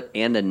Bullet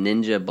and a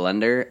Ninja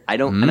blender.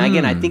 And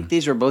again, I think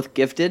these were both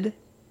gifted.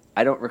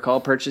 I don't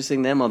recall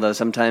purchasing them, although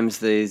sometimes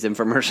these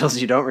infomercials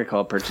you don't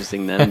recall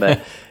purchasing them.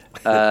 But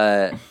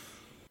the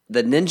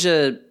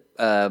Ninja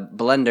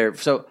blender.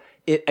 So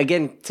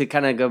again, to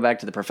kind of go back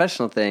to the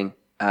professional thing,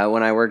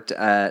 when I worked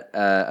at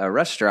a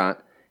restaurant,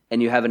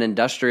 and you have an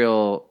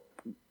industrial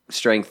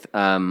strength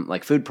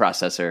like food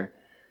processor,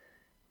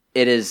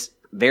 it is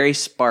very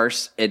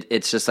sparse.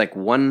 It's just like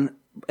one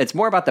it's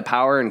more about the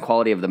power and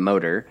quality of the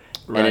motor,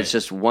 and it's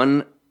just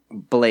one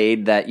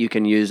blade that you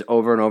can use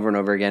over and over and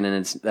over again, and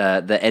it's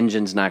the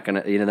engine's not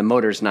gonna, the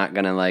motor's not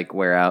gonna like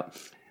wear out.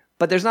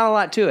 But there's not a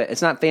lot to it.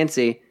 It's not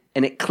fancy,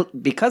 and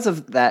because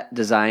of that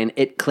design,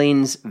 it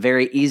cleans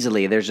very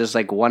easily. There's just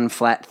like one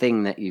flat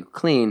thing that you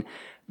clean.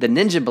 The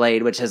Ninja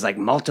Blade, which has like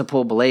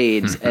multiple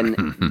blades, and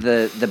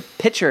the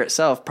picture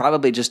itself,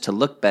 probably just to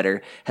look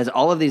better, has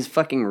all of these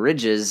fucking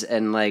ridges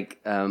and like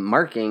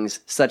markings,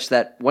 such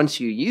that once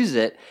you use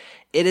it,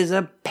 it is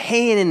a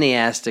pain in the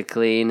ass to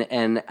clean.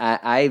 And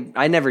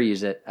I never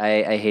use it.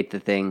 I hate the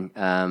thing,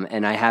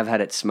 and I have had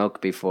it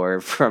smoke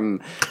before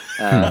from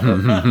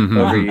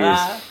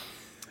overuse.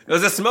 It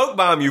was a smoke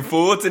bomb, you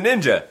fool. It's a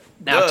ninja.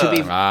 Now,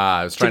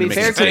 I was trying to make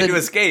It was trying to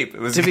escape.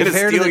 It was to be going to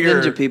fair to steal the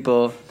your... Ninja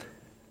people,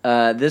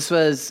 this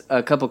was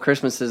a couple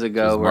Christmases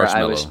ago where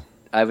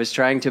I was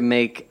trying to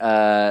make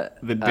The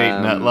date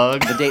nut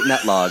log. the date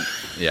nut log,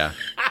 Yeah.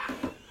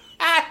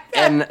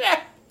 and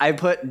I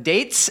put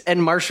dates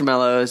and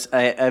marshmallows,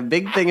 a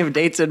big thing of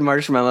dates and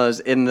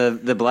marshmallows in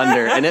the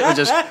blender, and it was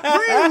just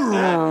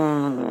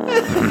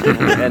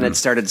and it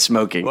started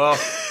smoking. Well,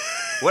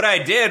 what I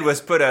did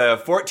was put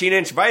a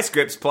 14-inch vice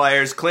grips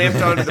pliers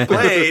clamped onto the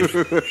blade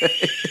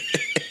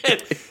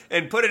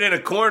and put it in a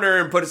corner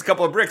and put a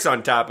couple of bricks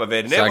on top of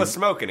it, and So it was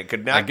smoking. It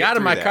could not I get got in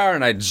through my that. car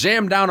and I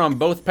jammed down on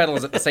both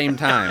pedals at the same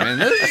time,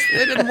 and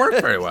it didn't work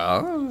very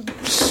well.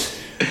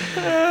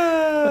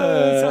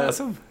 That's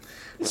awesome.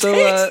 So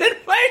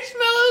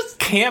Marshmallows.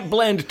 Can't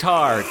blend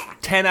tar.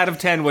 10 out of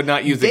 10 would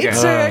not use dates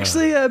again. are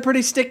actually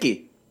pretty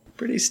sticky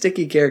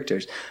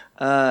characters.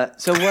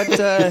 So what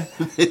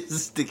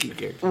Sticky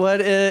character.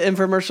 what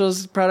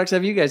infomercials products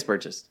have you guys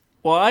purchased?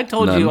 Well, I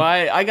told None. you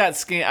I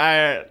got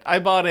I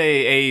bought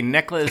a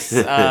necklace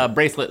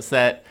bracelet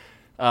set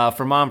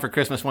for Mom for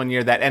Christmas one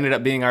year that ended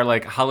up being our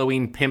like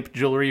Halloween pimp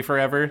jewelry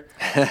forever.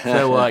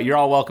 So you're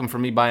all welcome for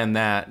me buying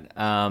that.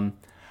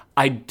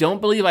 I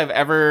don't believe I've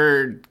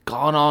ever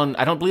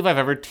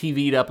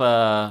TV'd up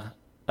a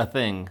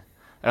thing.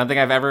 I don't think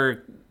I've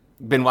ever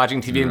been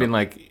watching TV and been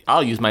like,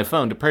 I'll use my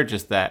phone to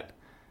purchase that.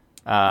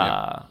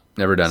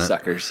 Never done it.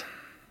 Suckers.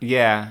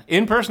 Yeah,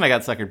 in person I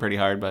got suckered pretty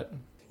hard, but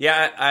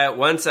Yeah,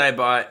 once I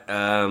bought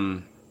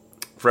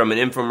from an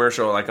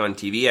infomercial like on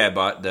TV. I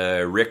bought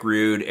the Rick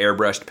Rude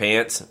airbrushed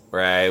pants,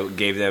 where I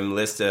gave them a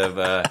list of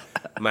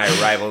my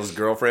rivals'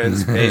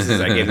 girlfriends'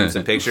 faces. I gave them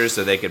some pictures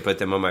so they could put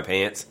them on my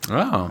pants.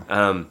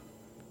 Oh.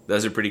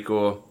 Those are pretty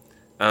cool.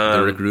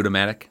 The Rick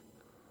Rude-O-Matic?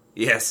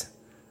 Yes.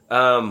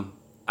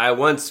 I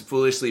once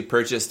foolishly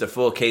purchased a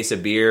full case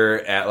of beer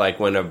at like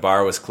when a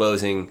bar was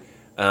closing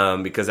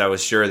because I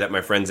was sure that my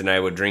friends and I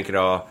would drink it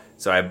all.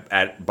 So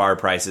at bar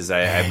prices,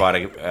 I bought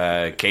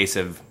a case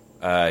of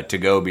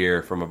to-go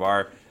beer from a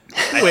bar.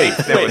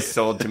 That was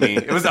sold to me.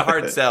 It was a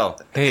hard sell.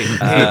 Hey,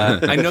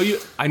 I know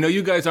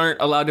you guys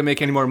aren't allowed to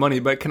make any more money,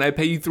 but can I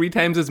pay you 3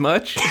 times as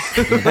much? Do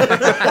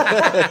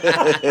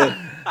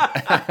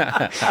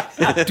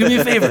me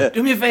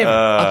a favor.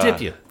 I'll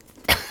tip you.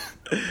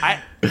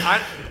 I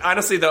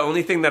honestly, the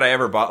only thing that I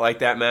ever bought like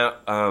that,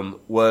 Matt,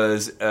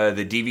 was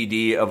the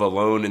DVD of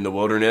Alone in the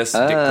Wilderness,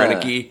 Dick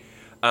Proenneke.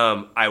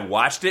 I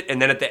watched it,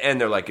 and then at the end,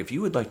 they're like, if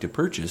you would like to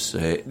purchase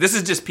this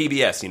is just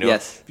PBS,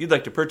 Yes. If you'd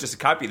like to purchase a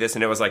copy of this,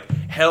 and it was like,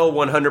 hell,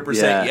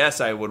 100%,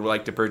 yes, I would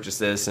like to purchase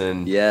this,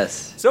 and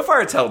Yes. so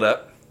far it's held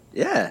up.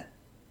 Yeah.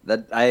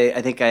 That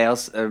I think I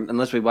also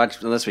unless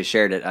we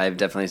shared it, I've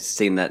definitely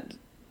seen that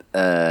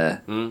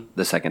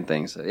the second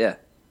thing. So yeah.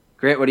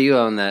 Grant, what do you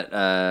own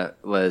that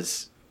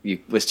was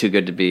too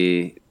good to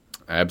be?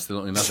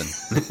 Absolutely nothing.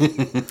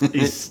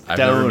 I've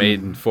never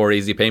made 4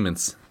 easy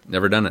payments.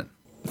 Never done it.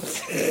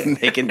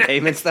 Making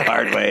payments the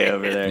hard way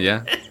over there.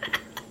 Yeah.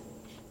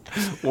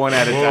 One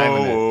at a time.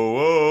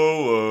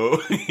 Whoa.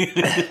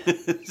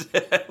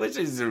 Which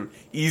is an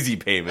easy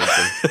payment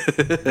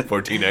of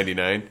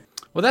 $14.99.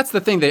 Well, that's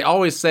the thing. They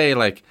always say,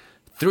 like,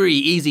 3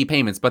 easy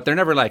payments, but they're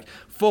never like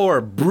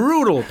 4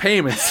 brutal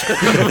payments. These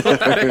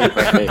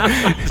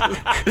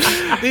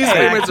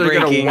payments are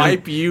going to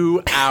wipe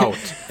you out.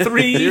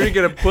 3 They're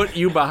going to put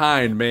you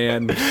behind,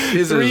 man.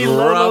 This 3 is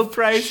low rough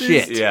prices.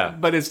 shit. Yeah.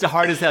 But it's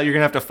hard as hell. You're going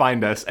to have to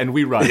find us, and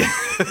we run.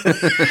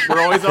 We're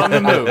always on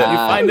the move. You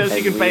find us, you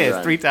And can we pay run.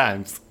 us 3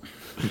 times.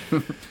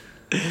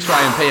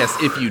 Try and pay us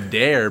if you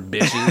dare,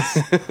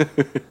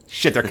 bitches.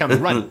 Shit, they're coming.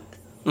 Run.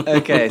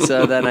 Okay,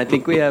 so then I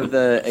think we have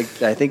the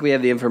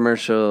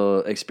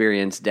infomercial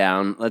experience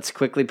down. Let's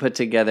quickly put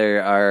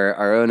together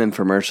our own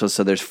infomercials.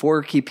 So there's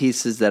 4 key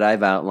pieces that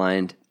I've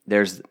outlined.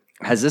 Has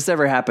this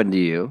ever happened to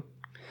you?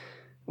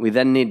 We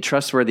then need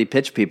trustworthy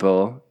pitch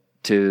people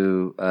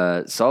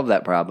to solve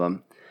that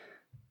problem.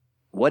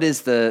 What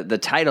is the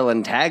title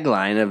and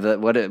tagline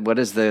of what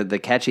is the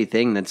catchy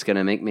thing that's going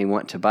to make me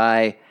want to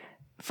buy?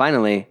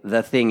 Finally,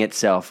 the thing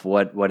itself.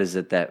 What is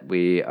it that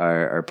we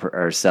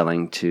are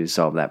selling to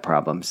solve that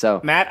problem? So,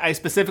 Matt, I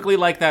specifically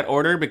like that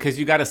order because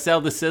you got to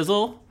sell the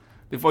sizzle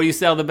before you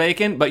sell the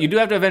bacon, but you do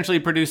have to eventually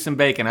produce some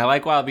bacon. I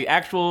like while the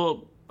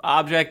actual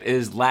object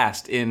is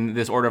last in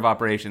this order of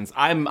operations.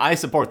 I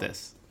support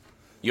this.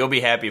 You'll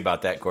be happy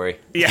about that, Corey.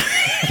 Yeah.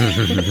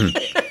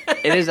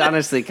 It is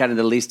honestly kind of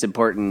the least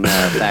important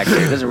factor.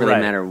 It doesn't really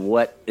Right. matter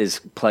what is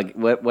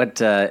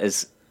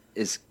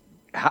is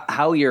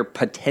how you're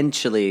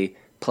potentially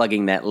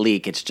plugging that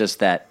leak. It's just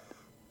that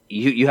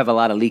you have a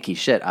lot of leaky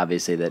shit,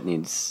 obviously, that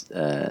needs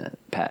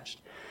patched.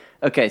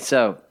 Okay,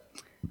 so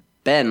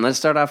Ben, let's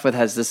start off with: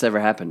 has this ever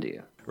happened to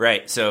you?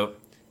 Right. So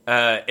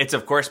it's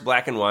of course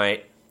black and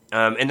white,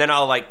 and then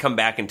I'll like come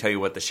back and tell you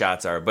what the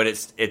shots are. But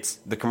it's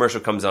the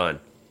commercial comes on.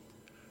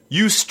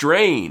 You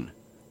strain,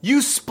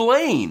 you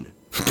splain,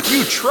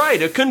 you try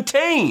to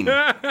contain,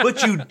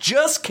 but you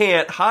just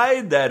can't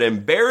hide that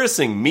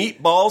embarrassing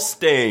meatball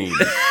stain.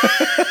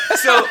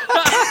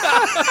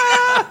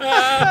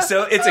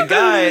 So it's a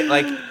guy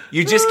like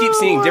you just keep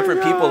seeing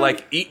different people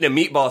like eating a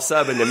meatball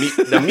sub, and the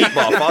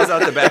meatball falls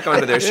out the back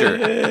onto their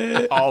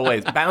shirt.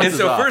 Always And bounces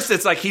so off. first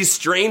it's like he's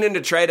straining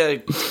to try to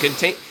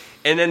contain,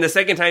 and then the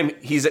second time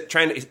he's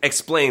trying to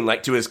explain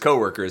like to his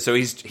coworkers. So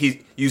you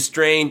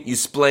strain, you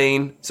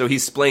splain. So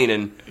he's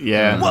splaining.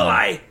 Yeah.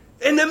 Well,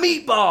 and the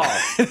meatball,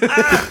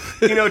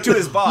 to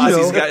his boss.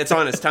 It's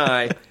on his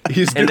tie.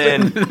 He's and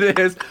doing then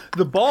this.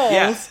 The balls.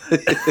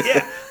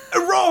 yeah,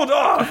 it rolled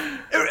off.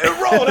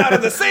 It rolled out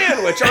of the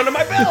sandwich onto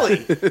my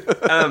belly.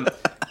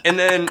 And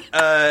then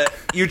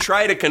you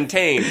try to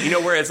contain,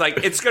 where it's like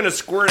it's going to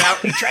squirt out.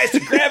 He tries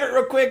to grab it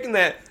real quick, and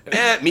that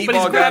meatball But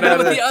he's got grabbing out it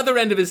with of the other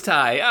end of his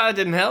tie. It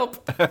didn't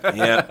help.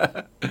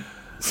 Yeah.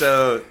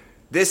 So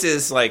this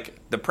is like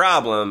the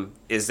problem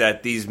is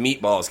that these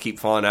meatballs keep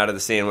falling out of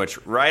the sandwich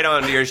right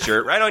onto your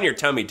shirt, right on your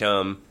tummy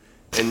tum.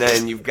 And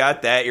then you've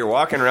got that. You're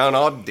walking around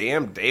all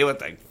damn day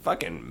with a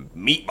fucking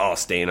meatball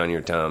stain on your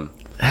tum.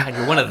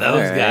 You're one of those All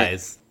right.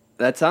 guys.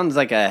 That sounds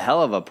like a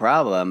hell of a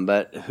problem,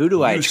 but who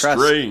do I You trust?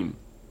 strain.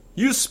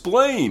 You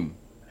splain.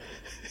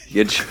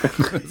 You tr-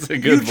 It's a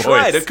You good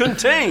try voice. to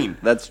contain.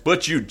 That's-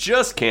 But you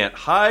just can't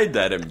hide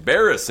that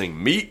embarrassing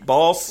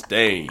meatball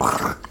stain.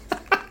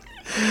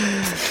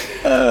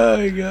 Oh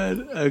my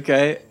god.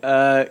 Okay,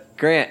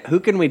 Grant, who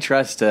can we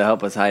trust to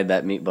help us hide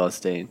that meatball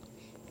stain?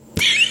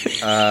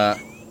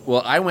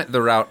 Well, I went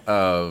the route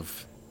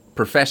of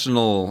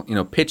professional,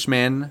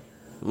 pitchman,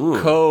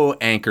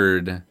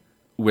 co-anchored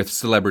with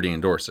celebrity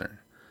endorser.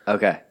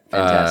 Okay,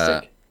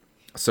 fantastic.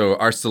 So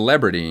our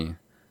celebrity,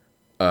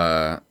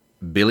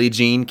 Billie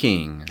Jean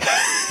King,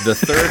 the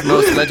third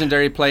most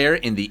legendary player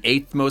in the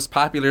 8th most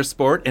popular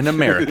sport in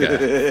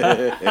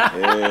America.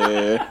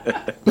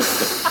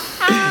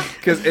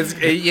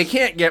 Because you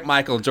can't get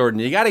Michael Jordan.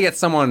 You got to get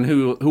someone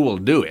who will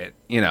do it.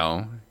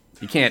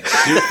 You can't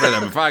shoot for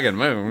the fucking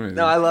moon.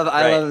 No, I love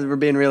we're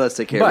being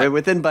realistic here. But- We're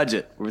within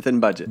budget. We're within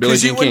budget. Billie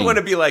Because you Jean wouldn't King. want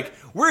to be like,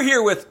 we're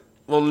here with,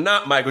 well,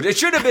 not Michael. It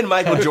should have been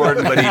Michael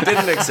Jordan, but he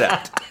didn't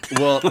accept.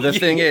 Well, the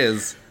thing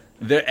is,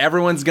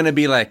 everyone's going to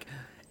be like,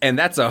 and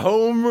that's a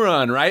home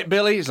run, right,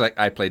 Billy? He's like,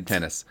 I played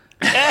tennis.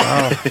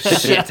 Oh,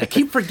 shit. I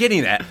keep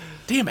forgetting that.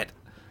 Damn it.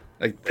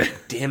 Like,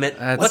 Damn it.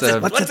 That's What's a-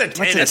 a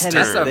tennis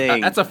tennis term?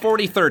 thing? that's a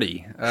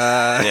 40-30.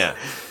 Yeah.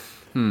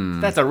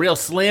 That's a real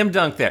slam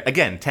dunk there.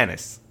 Again,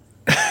 tennis.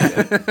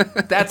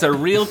 That's a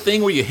real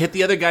thing where you hit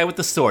the other guy with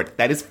the sword.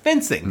 That is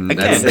fencing.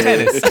 Again,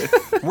 tennis.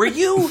 Were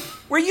you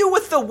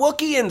with the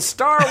Wookiee in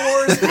Star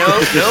Wars?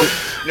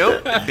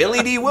 Nope.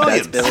 Billy D.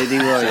 Williams. That's Billy D.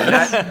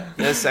 Williams.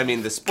 Yes, I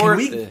mean the sport.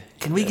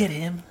 Can we get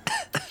him?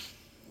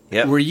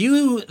 Yep. Were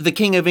you the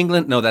King of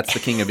England? No, that's the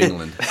King of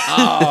England.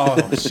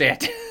 Oh,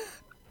 shit.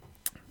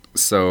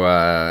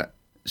 So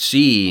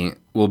she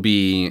will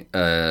be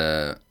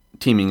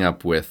teaming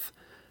up with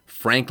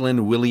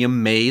Franklin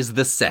William Mays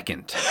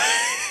II.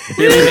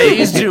 Billy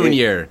Mays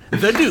Jr.,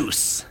 the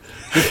Deuce.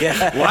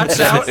 Watch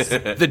out,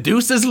 the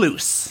Deuce is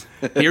loose.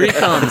 Here he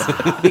comes,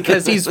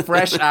 because he's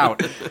fresh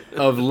out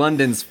of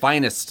London's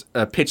finest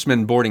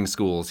pitchman boarding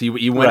schools. He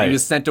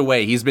was sent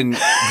away. He's been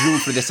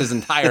groomed for this his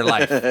entire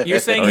life. You're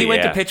saying he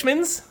went to yeah.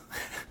 Pitchman's?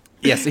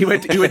 Yes, he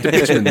went to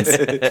Pitchman's.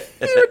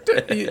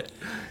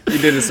 He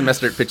did a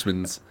semester at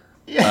Pitchman's.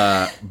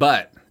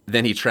 But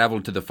then he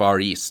traveled to the Far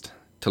East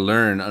to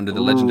learn under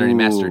the legendary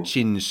master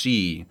Qin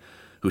Shi,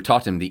 who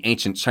taught him the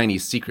ancient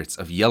Chinese secrets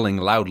of yelling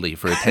loudly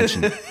for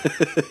attention.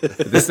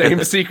 The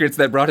same secrets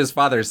that brought his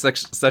father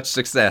such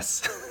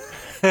success.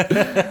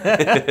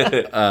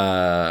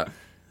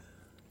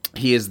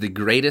 He is the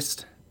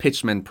greatest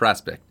pitchman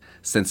prospect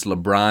since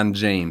LeBron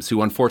James,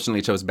 who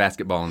unfortunately chose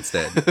basketball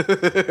instead.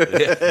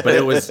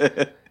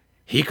 But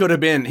he could have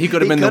been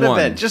the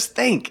one. Just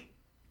think.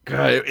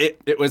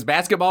 It was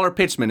basketball or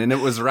pitchman, and it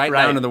was right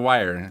down to the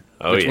wire.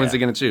 Oh, Which yeah. one's he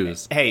going to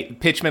choose? Hey,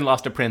 Pitchman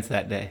lost a prince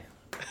that day.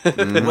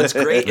 What's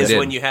great is did.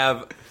 when you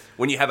have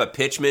a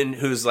pitchman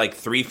who's like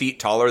 3 feet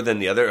taller than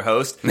the other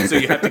host, so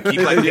you have to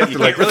keep like you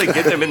can't really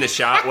get them in the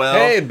shot well.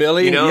 Hey,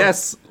 Billy. you know?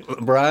 Yes,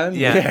 Brian.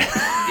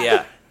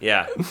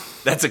 Yeah.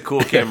 That's a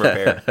cool camera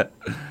pair.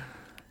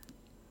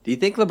 Do you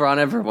think LeBron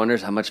ever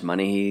wonders how much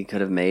money he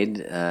could have made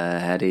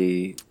had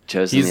he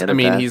chosen the other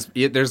path?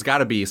 There's got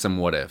to be some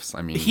what ifs.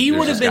 I mean, He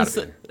would there's have just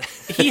been.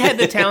 gotta He had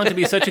the talent to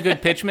be such a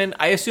good pitchman.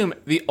 I assume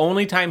the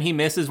only time he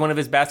misses one of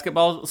his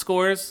basketball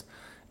scores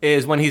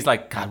is when he's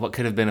like, God, what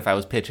could have been if I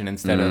was pitching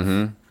instead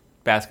of.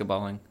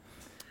 basketballing.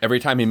 Every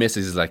time he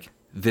misses, he's like,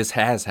 "This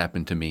has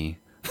happened to me."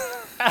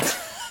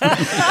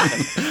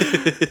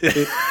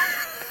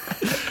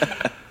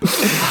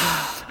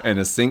 And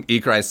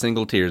he cries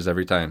single tears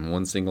every time,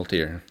 one single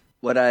tear.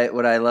 What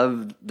I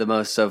love the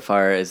most so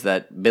far is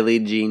that Billie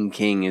Jean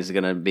King is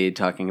going to be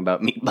talking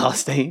about meatball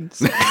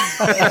stains.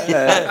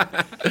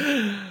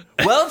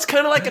 Well, it's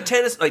kind of like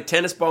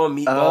tennis ball and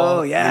meatball.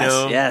 Oh yes, you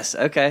know? yes,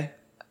 okay.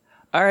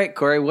 All right,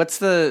 Corey, what's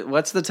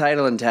the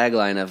title and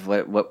tagline of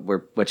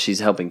what she's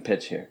helping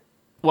pitch here?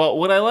 Well,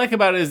 what I like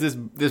about it is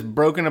this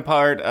broken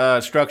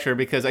apart structure,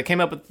 because I came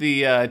up with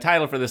the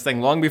title for this thing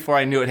long before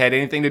I knew it had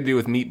anything to do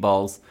with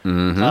meatballs.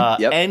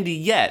 Yep. And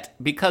yet,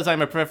 because I'm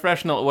a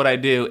professional at what I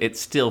do, it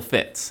still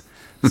fits.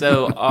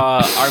 So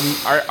our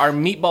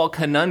meatball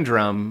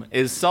conundrum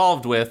is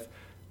solved with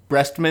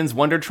Breastman's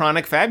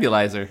Wondertronic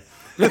Fabulizer.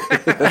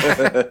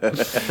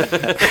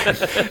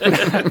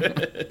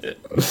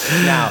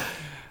 Now,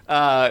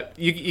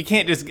 you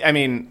can't just, I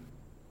mean...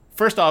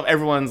 First off,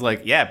 everyone's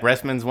like, yeah,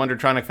 Breastman's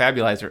Wondertronic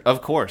Fabulizer.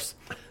 Of course.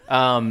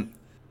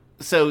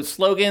 So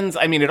slogans,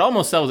 I mean, it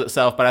almost sells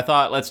itself, but I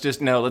thought, let's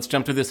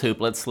jump through this hoop.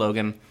 Let's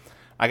slogan.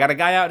 I got a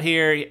guy out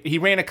here. He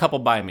ran a couple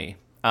by me.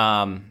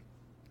 The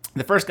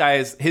first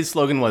guy, his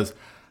slogan was,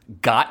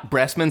 got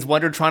Breastman's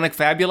Wondertronic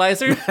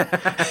Fabulizer?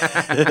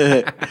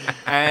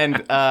 And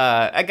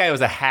that guy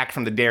was a hack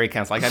from the Dairy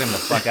Council. I got him the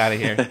fuck out of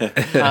here.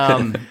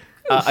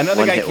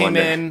 Another guy came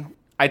in.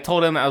 I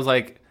told him, I was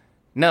like,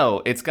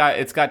 no, it's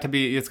got to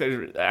be.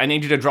 I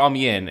need you to draw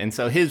me in, and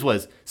so his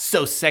was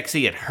so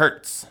sexy it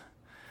hurts,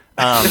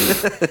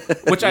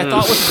 which I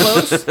thought was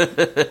close.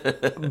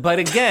 But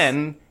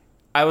again,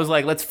 I was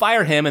like, let's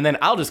fire him, and then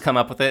I'll just come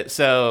up with it.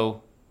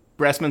 So,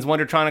 Breastman's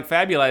Wondertronic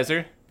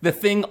Fabulizer, the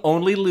thing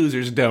only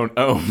losers don't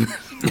own.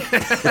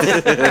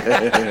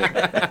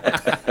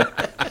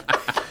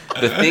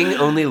 The thing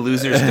only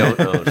losers don't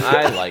own.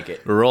 I like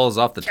it. Rolls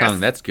off the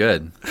tongue. That's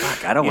good.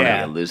 Fuck, I don't want to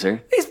be a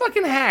loser. These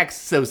fucking hacks,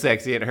 so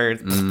sexy it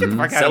hurts. Get the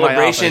fuck out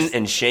Celebration of my office.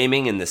 and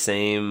shaming in the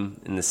same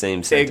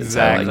sentence.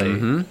 Exactly. I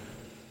like it.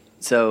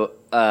 So,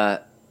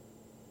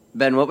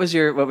 Ben, what was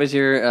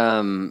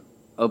your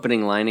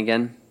opening line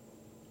again?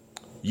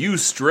 You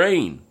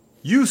strain,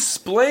 you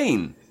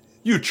splain,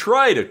 you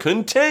try to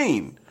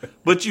contain,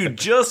 but you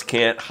just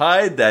can't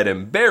hide that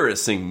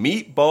embarrassing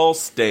meatball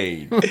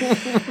stain.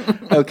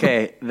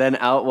 Okay, then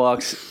out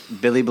walks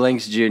Billy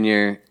Blanks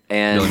Jr.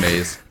 and Billy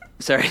Mays.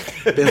 Sorry,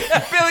 Billy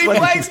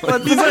Blanks,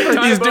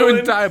 He's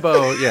doing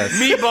Tybo. Yes.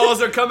 Meatballs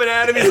are coming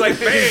at him. He's like,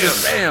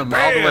 bam, Bam,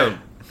 all the way.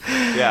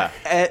 Yeah.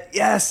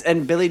 yes,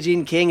 and Billie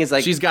Jean King is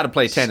like She's got to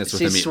play tennis with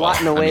the meatball. She's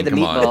swatting away the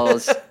come on.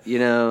 meatballs, you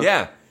know.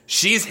 Yeah.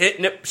 She's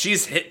hitting it.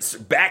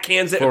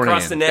 Backhands it Forehand,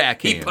 across the net.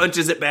 backhand. He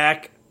punches it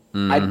back.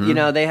 You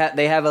know, they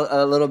have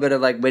a little bit of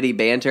like witty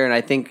banter, and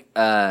I think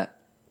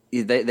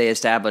they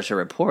establish a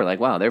rapport. Like,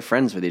 wow, they're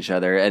friends with each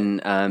other.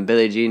 And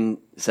Billie Jean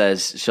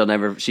says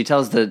she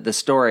tells the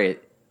story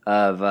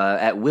of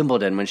at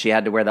Wimbledon when she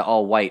had to wear the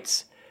all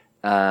whites,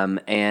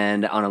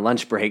 and on a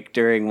lunch break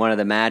during one of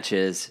the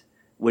matches,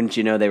 wouldn't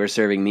you know they were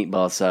serving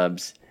meatball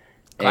subs?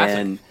 Classic.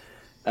 And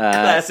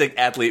Classic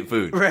athlete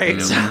food. right,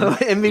 so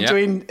in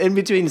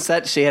between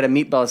sets, she had a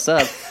meatball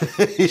sub.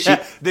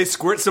 They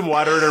squirt some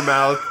water in her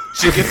mouth.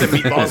 She gets a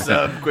meatball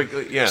sub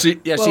quickly. Yeah. She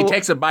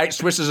takes a bite,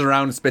 swishes it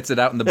around, and spits it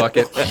out in the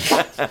bucket.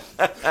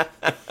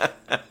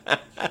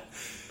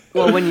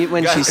 Well, when she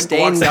walks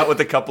stained out with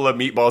a couple of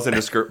meatballs in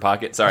her skirt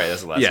pocket. Sorry,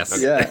 that's the last. Yes.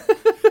 Okay.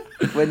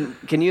 yeah.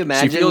 Can you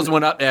imagine? She feels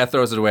one up,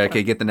 throws it away.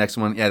 Okay, get the next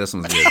one. Yeah, this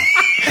one's good.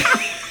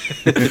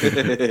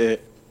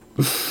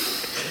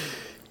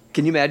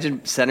 Can you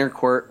imagine center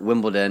court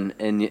Wimbledon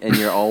and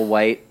your all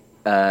white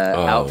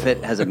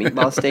outfit has a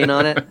meatball stain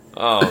on it?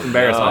 Oh,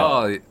 Embarrassment.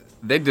 Oh,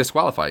 they'd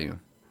disqualify you.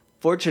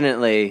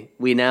 Fortunately,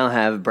 we now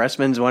have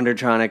Breastman's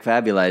Wondertronic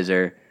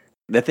Fabulizer,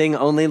 the thing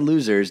only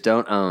losers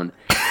don't own,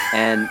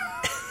 and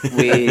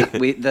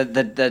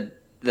the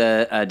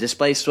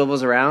display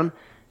swivels around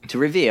to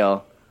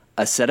reveal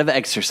a set of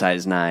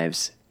exercise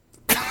knives.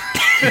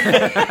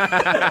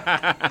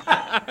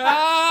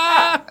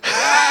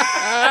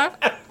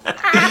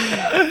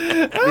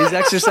 These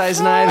exercise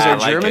knives are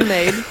German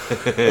made.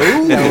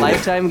 A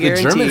lifetime The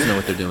guarantee. Germans know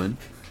what they're doing.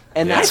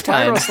 And that Lifetime.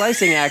 spiral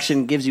slicing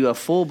action gives you a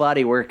full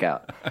body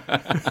workout.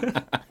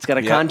 It's got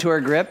a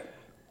contour grip,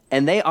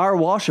 and they are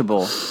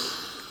washable.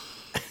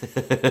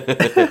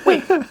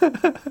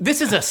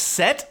 This is a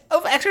set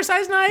of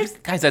exercise knives?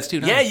 Guys, that's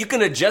too nice. Yeah, you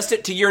can adjust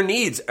it to your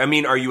needs. I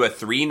mean, are you a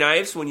 3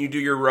 knives when you do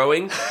your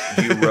rowing?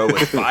 Do you row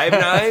with 5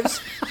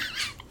 knives?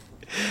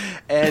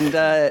 And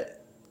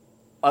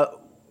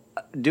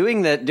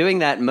doing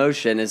that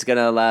motion is going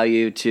to allow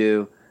you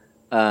to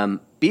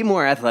be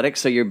more athletic,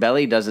 so your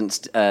belly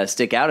doesn't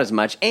stick out as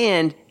much,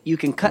 and you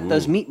can cut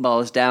those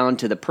meatballs down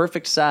to the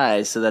perfect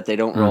size so that they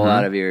don't roll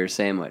out of your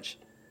sandwich.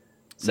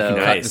 So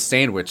Nice. Cut the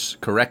sandwich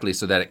correctly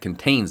so that it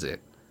contains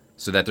it,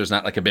 so that there's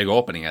not like a big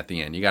opening at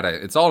the end.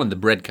 It's all in the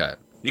bread cut.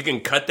 You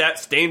can cut that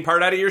stain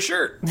part out of your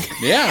shirt.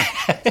 Yeah.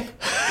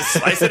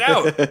 Slice it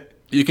out.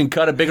 You can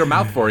cut a bigger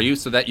mouth for you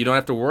so that you don't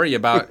have to worry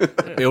about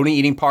only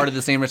eating part of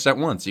the sandwich at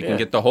once. You can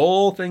get the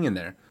whole thing in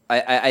there.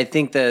 I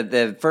think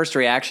the first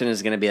reaction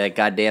is going to be like,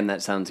 God damn,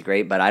 that sounds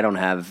great, but I don't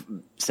have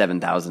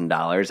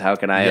 $7,000. How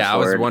can I afford? I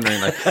was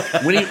wondering,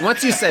 like,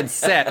 once you said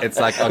set, it's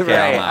like, okay,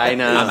 Right, I'm out. I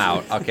know. I'm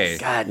out. Okay.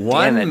 God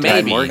One, damn it.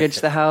 maybe. Do I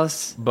mortgage the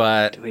house?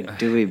 But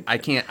Do we? I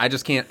can't, I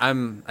just can't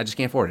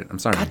afford it. I'm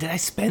sorry. God, did I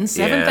spend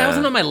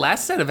 $7,000 on my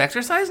last set of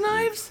exercise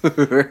knives?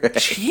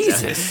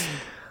 Jesus.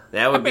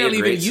 That would be a barely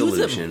great even use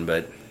them. solution,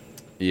 but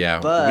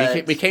Yeah.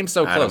 But- we came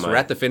so I don't close. We're mind.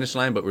 at the finish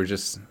line, but we're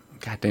just,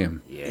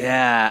 goddamn.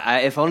 Yeah,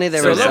 if only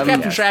there So, was Little some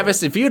Captain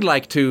Travis, if you'd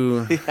like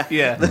to.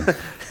 Yeah.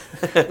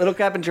 Little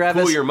Captain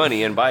Travis. pool your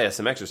money and buy us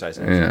some exercise.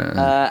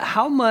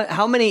 How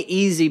many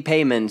easy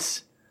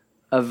payments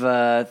of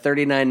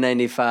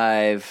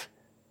 $39.95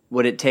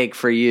 would it take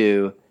for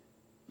you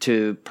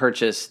to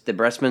purchase the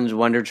Breastman's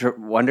Wonder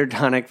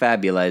Tonic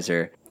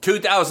Fabulizer?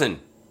 2,000.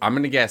 I'm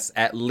going to guess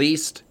at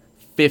least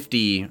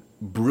 50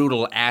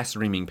 brutal ass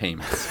reaming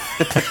payments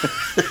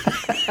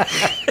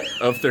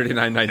of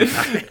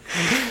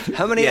 $39.95.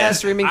 How many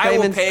ass reaming I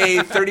will payments? pay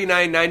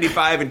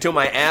 $39.95 until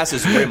my ass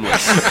is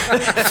rimless.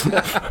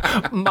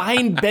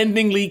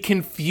 Mind-bendingly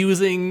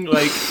confusing,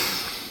 like,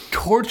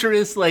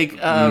 torturous, like,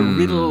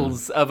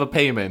 riddles of a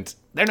payment.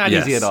 They're not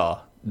easy at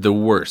all. The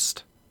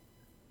worst.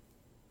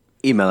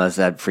 Email us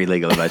at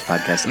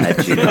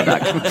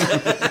freelegaladvicepodcast@gmail.com.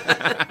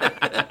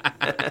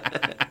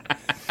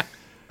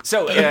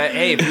 So,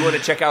 hey, if you want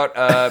to check out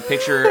a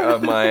picture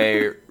of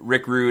my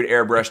Rick Rude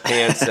airbrushed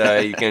pants,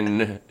 you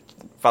can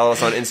follow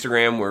us on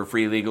Instagram. We're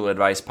Free Legal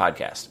Advice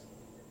Podcast.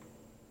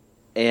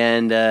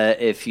 And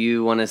if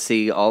you want to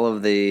see all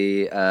of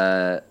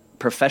the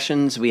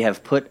professions we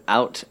have put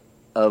out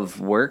of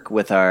work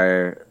with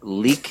our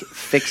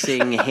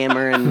leak-fixing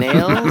hammer and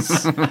nails,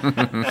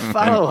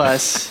 follow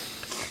us.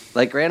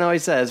 Like Grant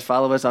always says,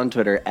 follow us on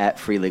Twitter at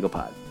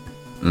FreeLegalPod.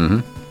 Mm-hmm.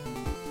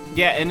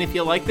 Yeah, and if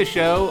you like the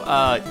show,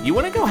 you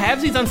want to go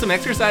halvesies on some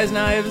exercise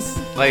knives?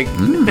 Like,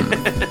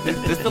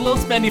 just a little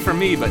spendy for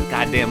me, but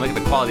goddamn, look at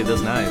the quality of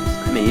those knives.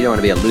 I mean, you don't want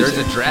to be a loser.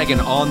 There's a dragon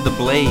on the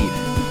blade.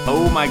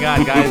 Oh my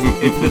god, guys,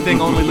 it's the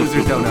thing only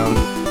losers don't own.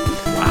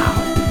 Wow.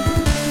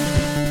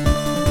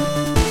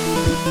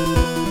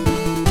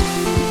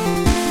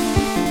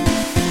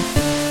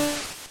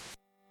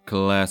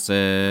 Classic.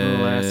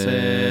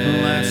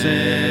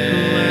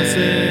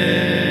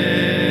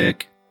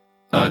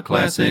 A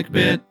classic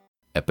bit.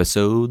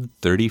 Episode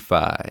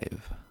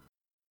 35.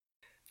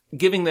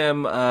 Giving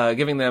them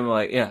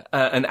like,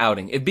 an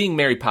outing. It being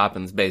Mary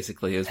Poppins,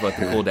 basically, is what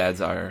the cool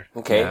dads are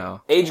Okay.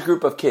 now. Age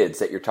group of kids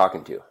that you're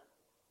talking to.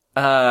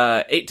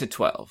 8 to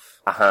 12.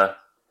 Uh-huh.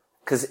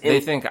 Because They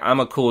think I'm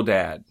a cool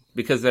dad.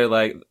 Because they're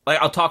like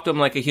I'll talk to them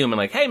like a human.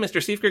 Like, hey, Mr.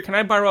 Seifker, can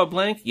I borrow a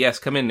blank? Yes,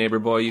 come in, neighbor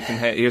boy. You can.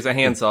 Here's a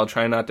handsaw.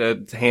 Try not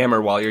to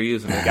hammer while you're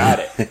using it. Got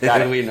it.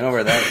 We know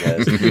where that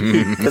goes.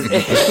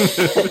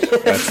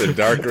 That's a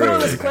dark Put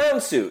on this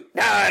clown suit.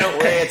 No, don't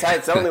worry.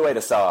 It's the only way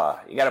to saw.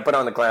 You got to put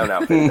on the clown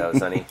outfit, though,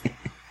 sonny.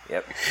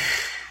 Yep.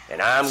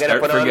 And I'm going to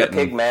put on the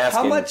pig mask.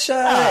 How and- much?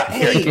 here,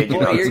 Hey, kid, you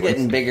boy, know you're this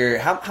getting bigger.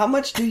 How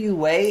much do you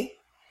weigh?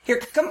 Here,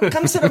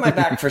 come sit on my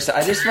back for a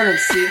second. I just want to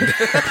see.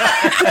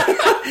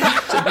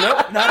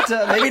 Nope, not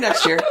maybe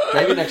next year.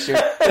 Maybe next year.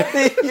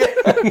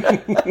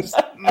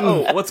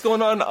 Oh, what's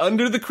going on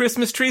under the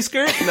Christmas tree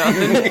skirt?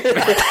 Nothing.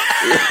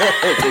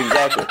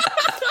 Exactly.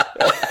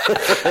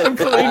 I'm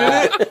cleaning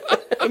it.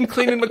 I'm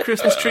cleaning my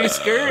Christmas tree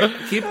skirt.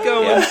 Keep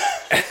going.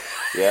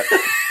 Yep.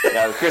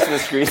 Now, the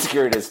Christmas tree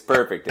skirt is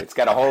perfect. It's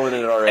got a hole in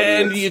it already.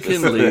 And It's you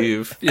just- can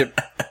leave. Yep.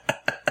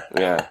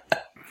 Yeah.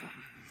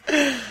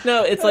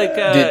 No, it's like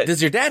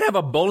Does your dad have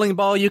a bowling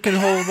ball you can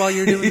hold while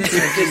you're doing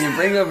this? Can you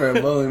bring over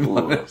a bowling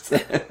ball?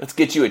 Let's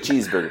get you a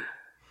cheeseburger.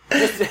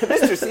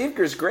 Mr.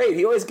 Seifker's great.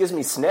 He always gives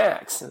me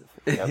snacks.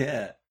 Yep.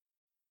 Yeah.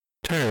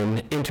 Turn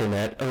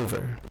internet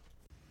over.